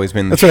weed has always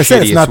been the That's what I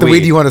said. It's shittiest not the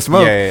weed you want to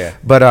smoke. Yeah.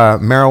 But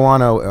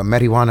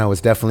marijuana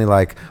was definitely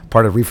like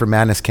part of Reefer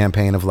Madness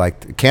campaign of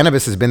like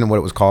cannabis has been what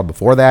it was called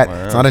before that.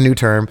 Wow. It's not a new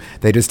term.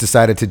 They just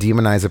decided to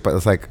demonize it, but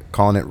it's like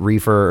calling it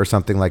reefer or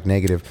something like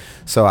negative.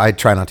 So I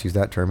try not to use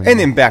that term anymore. And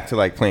then back to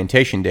like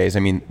plantation days. I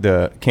mean,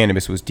 the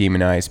cannabis was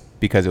demonized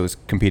because it was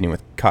competing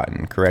with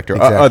cotton, correct? Or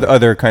Exactly.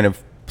 other kind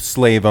of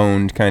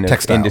slave-owned kind of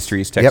Textiles.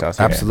 industries, textiles.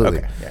 Yep, absolutely.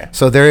 Okay, yeah.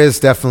 So there is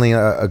definitely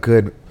a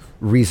good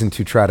reason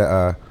to try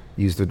to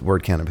use the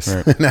word cannabis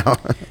now.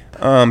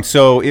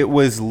 So it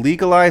was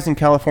legalized in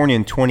California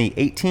in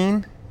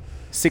 2018,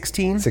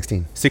 16?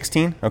 16.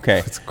 16?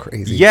 Okay. That's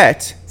crazy.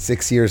 Yet,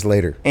 6 years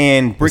later.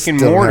 and brick and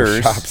still don't have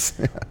mortars. shops.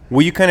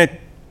 Will you kind of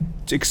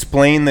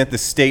explain that the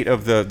state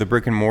of the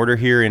brick and mortar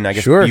here in, I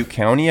guess, Sure. Butte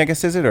County, I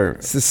guess, is it? Or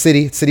It's the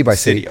city by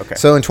city. Okay.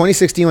 So in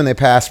 2016, when they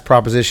passed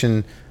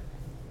Proposition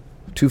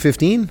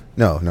 215,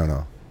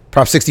 no,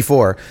 Prop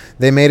 64,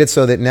 they made it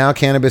so that now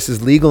cannabis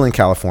is legal in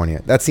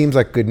California. That seems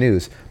like good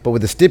news, but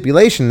with the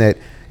stipulation that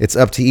it's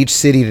up to each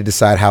city to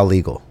decide how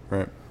legal.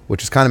 Right.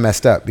 Which is kind of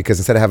messed up because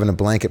instead of having a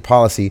blanket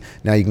policy,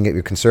 now you can get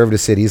your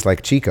conservative cities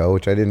like Chico,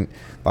 which a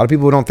lot of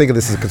people don't think of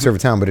this as a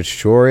conservative town, but it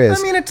sure is.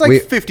 I mean, it's like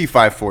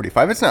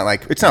 55-45. It's not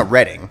like, it's not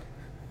Reading.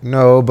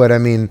 No, but I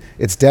mean,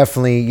 it's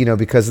definitely,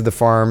 because of the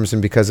farms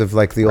and because of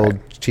like the old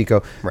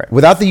Chico. Right.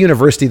 Without the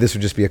university, this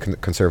would just be a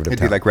conservative It'd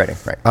town. be like Reading,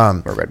 right?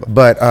 Or Red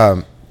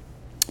Bull.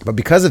 But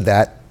because of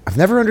that, I've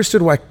never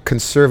understood why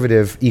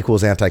conservative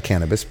equals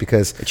anti-cannabis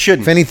because It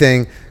shouldn't. if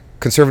anything,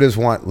 conservatives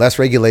want less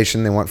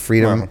regulation, they want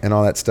freedom and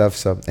all that stuff.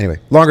 So anyway,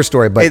 longer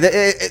story, but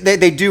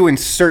They do in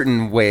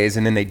certain ways,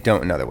 and then they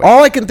don't in other ways.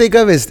 all I can think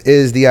of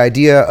is the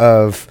idea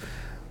of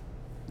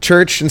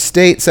church and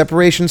state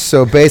separation.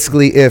 So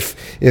basically,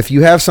 if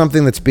you have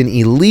something that's been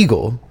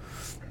illegal,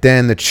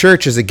 then the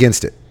church is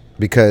against it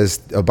because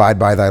abide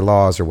by thy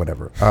laws or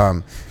whatever.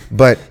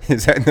 But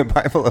Is that in the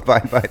Bible?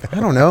 Abide by that? I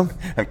don't know.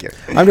 I'm kidding.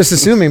 I'm just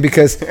assuming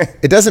because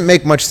it doesn't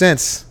make much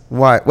sense.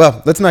 Why?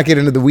 Well, let's not get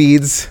into the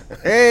weeds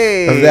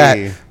Hey. of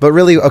that. But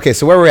really, okay,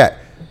 so where we're at.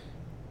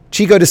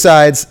 Chico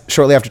decides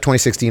shortly after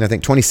 2016, I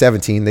think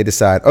 2017, they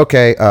decide,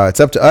 okay, it's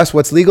up to us.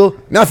 What's legal?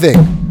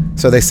 Nothing.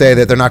 So they say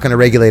that they're not going to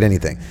regulate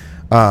anything,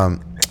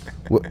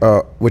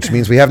 which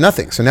means we have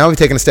nothing. So now we've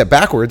taken a step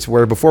backwards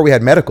where before we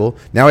had medical,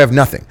 now we have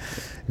nothing.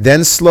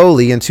 Then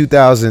slowly in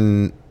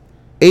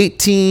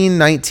 2018,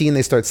 19,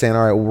 they start saying,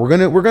 all right, we're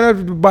gonna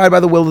abide by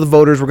the will of the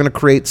voters. We're gonna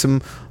create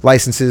some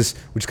licenses.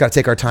 We just got to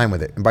take our time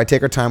with it. And by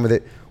take our time with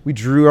it, we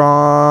drew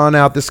on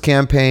out this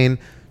campaign,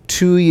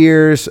 2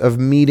 years of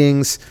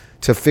meetings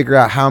to figure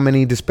out how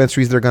many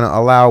dispensaries they're going to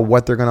allow,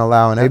 what they're going to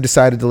allow. And they've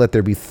decided to let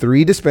there be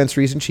 3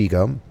 dispensaries in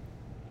Chico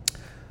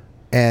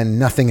and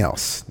nothing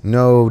else.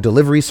 No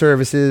delivery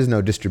services,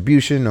 no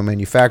distribution, no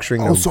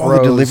manufacturing, no So all the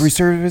grows, delivery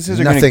services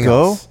are going to nothing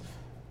go? else.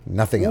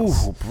 Nothing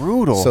else. Ooh,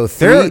 brutal. So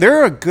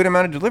there are a good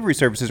amount of delivery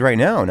services right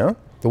now, no?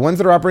 The ones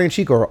that are operating in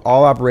Chico are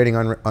all operating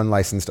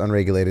unlicensed,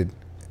 unregulated,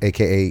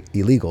 aka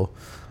illegal.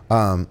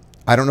 I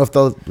don't know if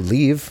they'll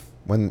leave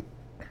when.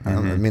 I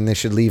mean, they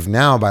should leave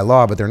now by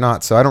law, but they're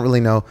not. So I don't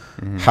really know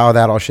how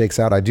that all shakes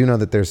out. I do know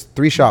that there's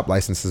 3 shop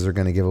licenses they're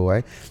going to give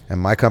away, and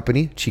my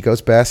company,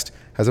 Chico's Best,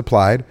 has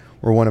applied.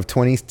 We're one of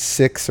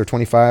 26 or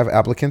 25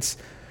 applicants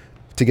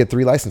to get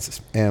 3 licenses,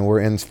 and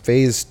we're in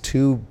phase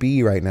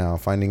 2B right now,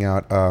 finding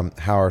out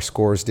how our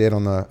scores did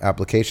on the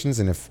applications,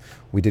 and if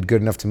we did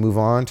good enough to move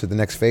on to the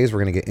next phase, we're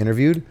going to get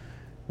interviewed.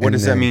 What And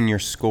does that then mean, your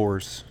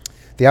scores?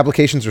 The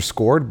applications are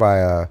scored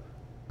by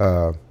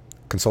a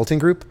consulting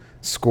group,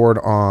 scored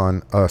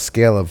on a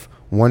scale of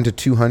 1 to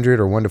 200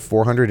 or 1 to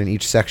 400 in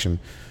each section.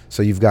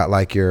 So you've got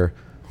like your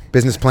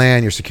business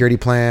plan, your security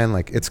plan,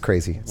 like it's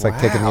crazy. It's like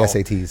taking the Wow.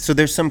 SATs. So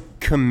there's some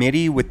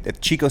committee with the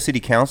Chico City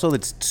Council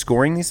that's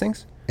scoring these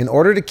things? In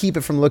order to keep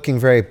it from looking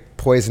very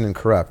poison and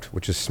corrupt,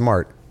 which is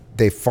smart,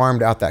 they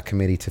farmed out that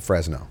committee to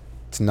Fresno.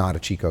 It's not a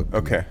Chico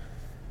committee, Okay.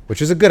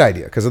 which is a good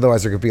idea because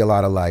otherwise there could be a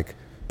lot of like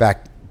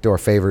backdoor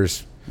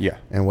favors Yeah.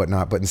 and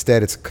whatnot. But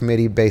instead, it's a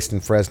committee based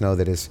in Fresno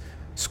that is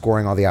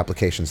scoring all the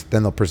applications.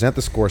 Then they'll present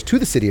the scores to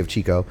the city of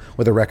Chico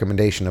with a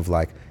recommendation of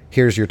like,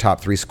 here's your top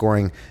 3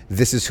 scoring.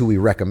 This is who we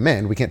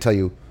recommend. We can't tell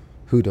you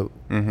who to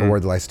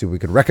award the license to. We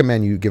could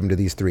recommend you give them to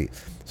these 3.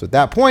 So at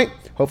that point,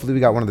 hopefully we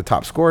got one of the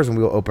top scores and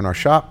we will open our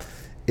shop.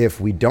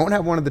 If we don't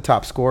have one of the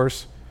top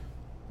scores,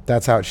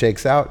 that's how it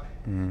shakes out.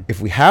 If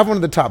we have one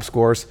of the top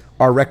scores,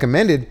 are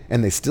recommended,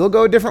 and they still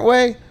go a different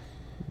way,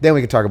 then we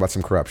can talk about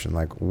some corruption.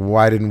 Like,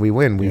 why didn't we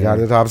win? We got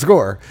the top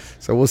score.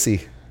 So we'll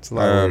see. It's a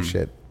lot of weird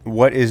shit.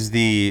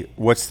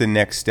 What's the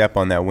next step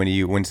on that? What are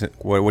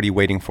you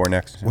waiting for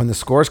next? When the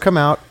scores come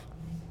out,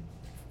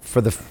 for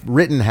the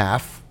written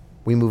half,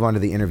 we move on to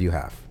the interview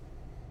half.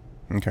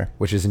 Okay.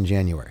 Which is in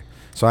January.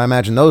 So I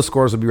imagine those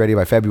scores will be ready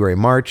by February,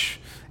 March.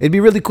 It'd be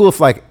really cool if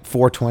like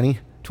 420,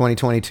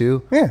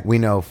 2022, we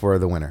know for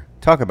the winner.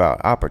 Talk about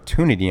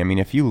opportunity. I mean,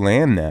 if you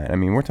land that, I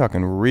mean, we're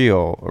talking a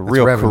real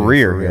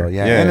career here.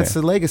 Yeah. And it's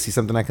a legacy,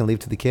 something I can leave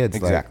to the kids.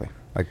 Exactly.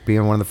 Like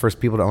being one of the first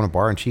people to own a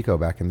bar in Chico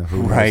back in the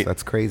Hoovers. Right.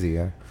 That's crazy,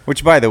 yeah.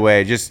 Which, by the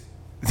way, just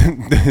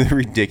the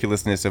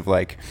ridiculousness of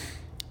like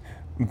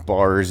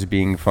bars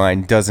being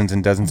fined, dozens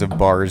and dozens of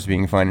bars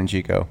being fined in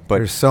Chico. But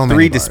there's so many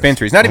 3 bars.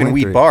 dispensaries, not Only even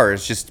weed 3.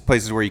 bars, just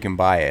places where you can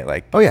buy it.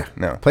 Like, oh, yeah.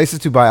 No. Places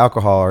to buy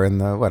alcohol are in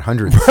the,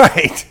 hundreds.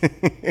 Right.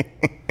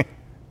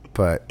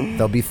 But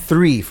there'll be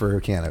 3 for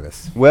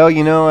cannabis. Well,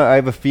 I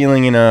have a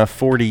feeling in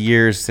 40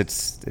 years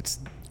it's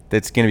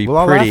going to be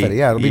I'll pretty. laugh at it.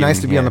 Yeah, it'll be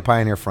nice to be on yeah. the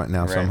pioneer front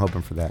now, so Right. I'm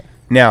hoping for that.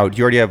 Now, do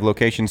you already have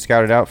locations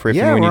scouted out for if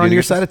and when we're you do on the your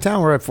business? side of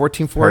town. We're at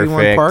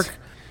 1441 Perfect.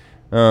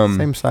 Park.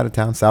 Same side of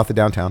town, south of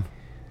downtown.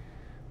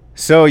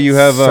 So you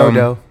have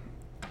Sodo.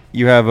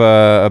 You have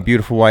a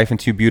beautiful wife and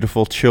 2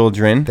 beautiful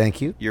children.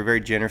 Thank you. You're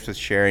very generous with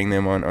sharing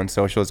them on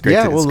social. It's great.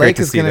 Yeah, it's great Lake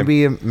to is see going to them.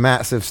 be a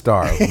massive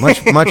star,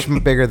 much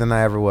bigger than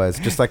I ever was.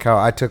 Just like how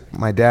I took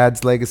my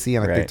dad's legacy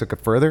and I think Right. took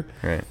it further.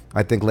 Right.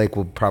 I think Lake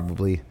will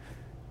probably,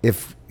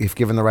 if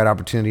given the right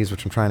opportunities,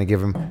 which I'm trying to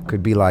give him,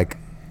 could be like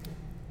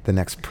the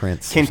next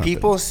Prince. Can or something.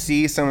 people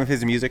see some of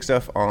his music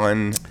stuff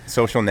on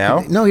social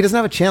now? No, he doesn't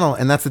have a channel,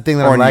 and that's the thing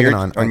that Or I'm on lagging your-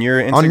 on. on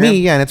your On me,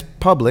 Instagram? yeah, and it's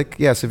public.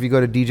 Yeah, so if you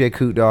go to DJ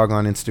Coot Dog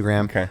on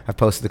Instagram, Okay. I've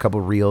posted a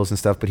couple reels and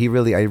stuff. But I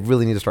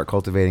really need to start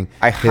cultivating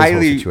I his whole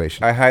highly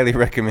situation. I highly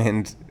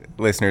recommend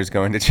listeners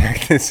going to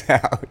check this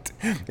out.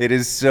 It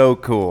is so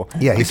cool.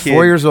 Yeah, The he's kid-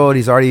 4 years old.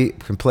 He's already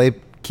can play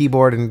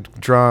keyboard and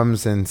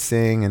drums and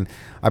sing. And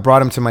I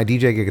brought him to my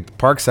DJ gig at the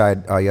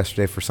Parkside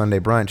yesterday for Sunday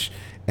brunch,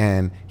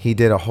 and he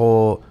did a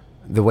whole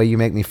 "The Way You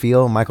Make Me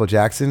Feel." Michael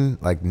Jackson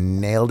like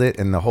nailed it,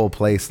 and the whole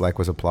place like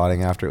was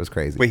applauding after. It was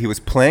crazy. Wait, he was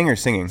playing or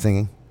singing?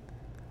 Singing.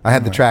 I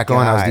had the track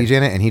on. I was God.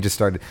 DJing it, and he just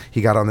started.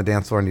 He got on the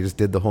dance floor and he just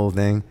did the whole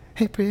thing.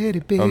 Hey, pretty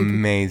baby.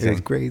 Amazing. It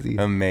was crazy.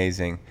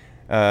 Amazing.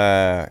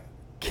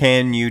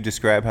 Can you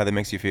describe how that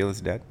makes you feel as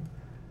a dad?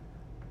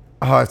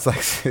 Oh,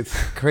 it's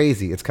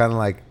crazy. It's kind of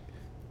like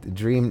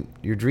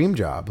your dream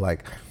job.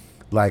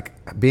 Like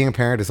being a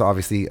parent is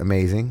obviously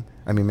amazing.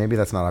 I mean, maybe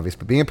that's not obvious,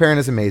 but being a parent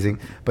is amazing.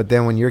 But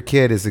then when your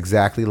kid is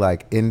exactly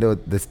like into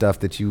the stuff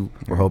that you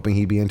were hoping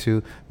he'd be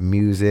into,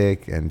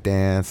 music and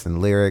dance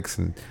and lyrics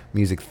and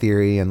music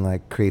theory and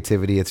like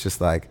creativity, it's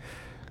just like,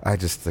 I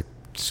just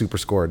super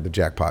scored the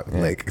jackpot. Yeah.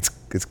 Like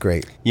it's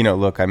great.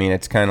 Look, I mean,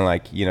 it's kind of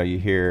like, you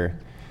hear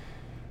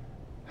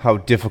how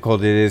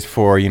difficult it is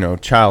for,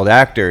 child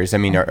actors. I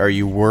mean, are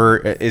you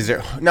is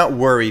there not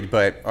worried,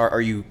 but are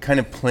you kind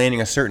of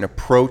planning a certain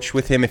approach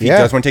with him if he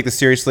does want to take this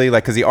seriously?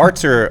 Like, because the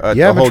arts are a I've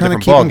whole been trying to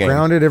different keep him ballgame.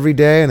 grounded every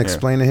day and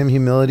explain to him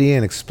humility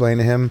and explain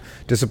to him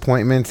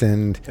disappointment.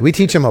 And we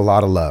teach him a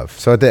lot of love.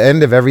 So at the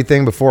end of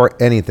everything, before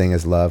anything,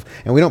 is love.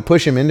 And we don't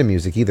push him into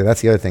music either.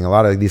 That's the other thing. A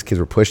lot of these kids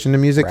were pushed into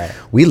music. Right.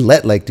 We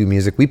let Lake do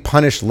music. We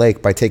punish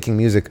Lake by taking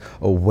music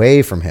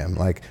away from him.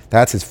 Like,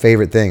 that's his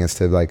favorite thing, is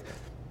to like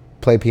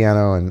play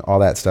piano and all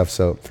that stuff.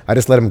 So I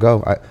just let him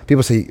go.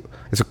 People say,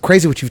 it's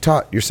crazy what you've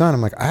taught your son.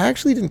 I'm like, I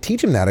actually didn't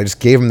teach him that. I just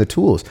gave him the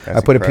tools. That's I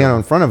put incredible. a piano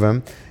in front of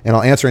him and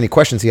I'll answer any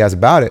questions he has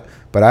about it,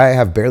 but I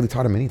have barely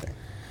taught him anything.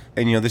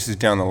 And this is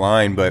down the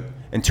line, but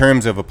in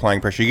terms of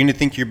applying pressure, you're going to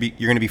think you're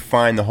going to be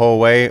fine the whole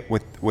way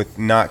with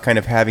not kind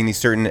of having these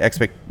certain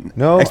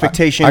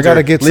expectations. I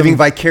gotta or get living some-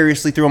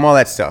 vicariously through them, all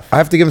that stuff. I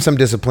have to give him some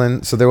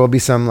discipline. So there will be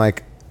some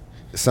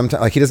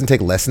sometimes like he doesn't take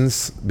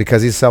lessons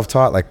because he's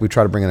self-taught. Like we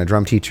try to bring in a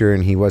drum teacher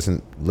and he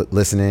wasn't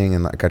listening,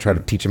 and like I try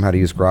to teach him how to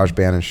use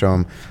GarageBand and show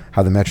him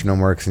how the metronome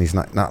works, and he's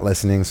not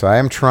listening. So I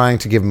am trying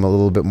to give him a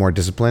little bit more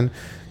discipline,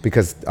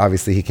 because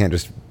obviously he can't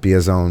just be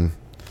his own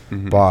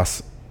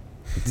boss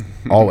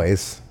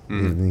always.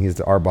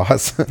 He's our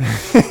boss.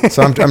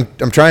 So I'm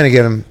trying to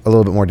get him a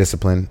little bit more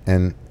discipline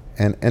and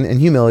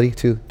humility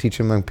too. Teach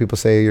him when people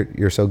say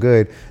you're so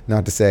good,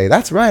 not to say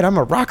that's right, I'm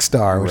a rock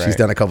star, which he's Right.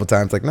 done a couple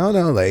times. Like no,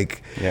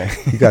 like Yeah.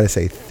 you got to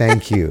say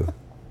thank you.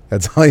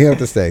 That's all you have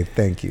to say.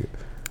 Thank you.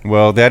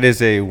 Well, that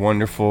is a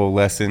wonderful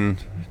lesson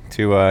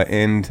to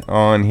end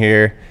on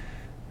here.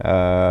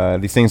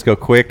 These things go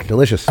quick.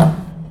 Delicious.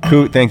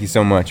 Coot, thank you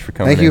so much for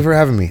coming. Thank you for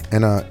having me.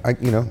 And I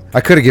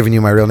could have given you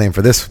my real name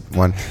for this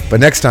one, but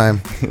next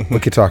time we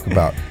could talk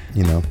about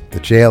the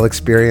jail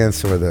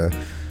experience or the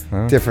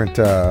different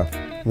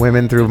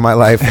women through my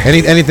life.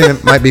 Anything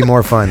that might be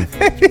more fun.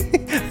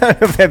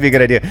 That'd be a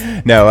good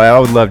idea. No, I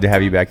would love to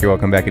have you back. You're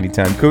welcome back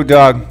anytime. Coot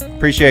Dog,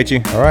 appreciate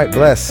you. All right,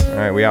 bless. All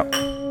right, we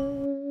out.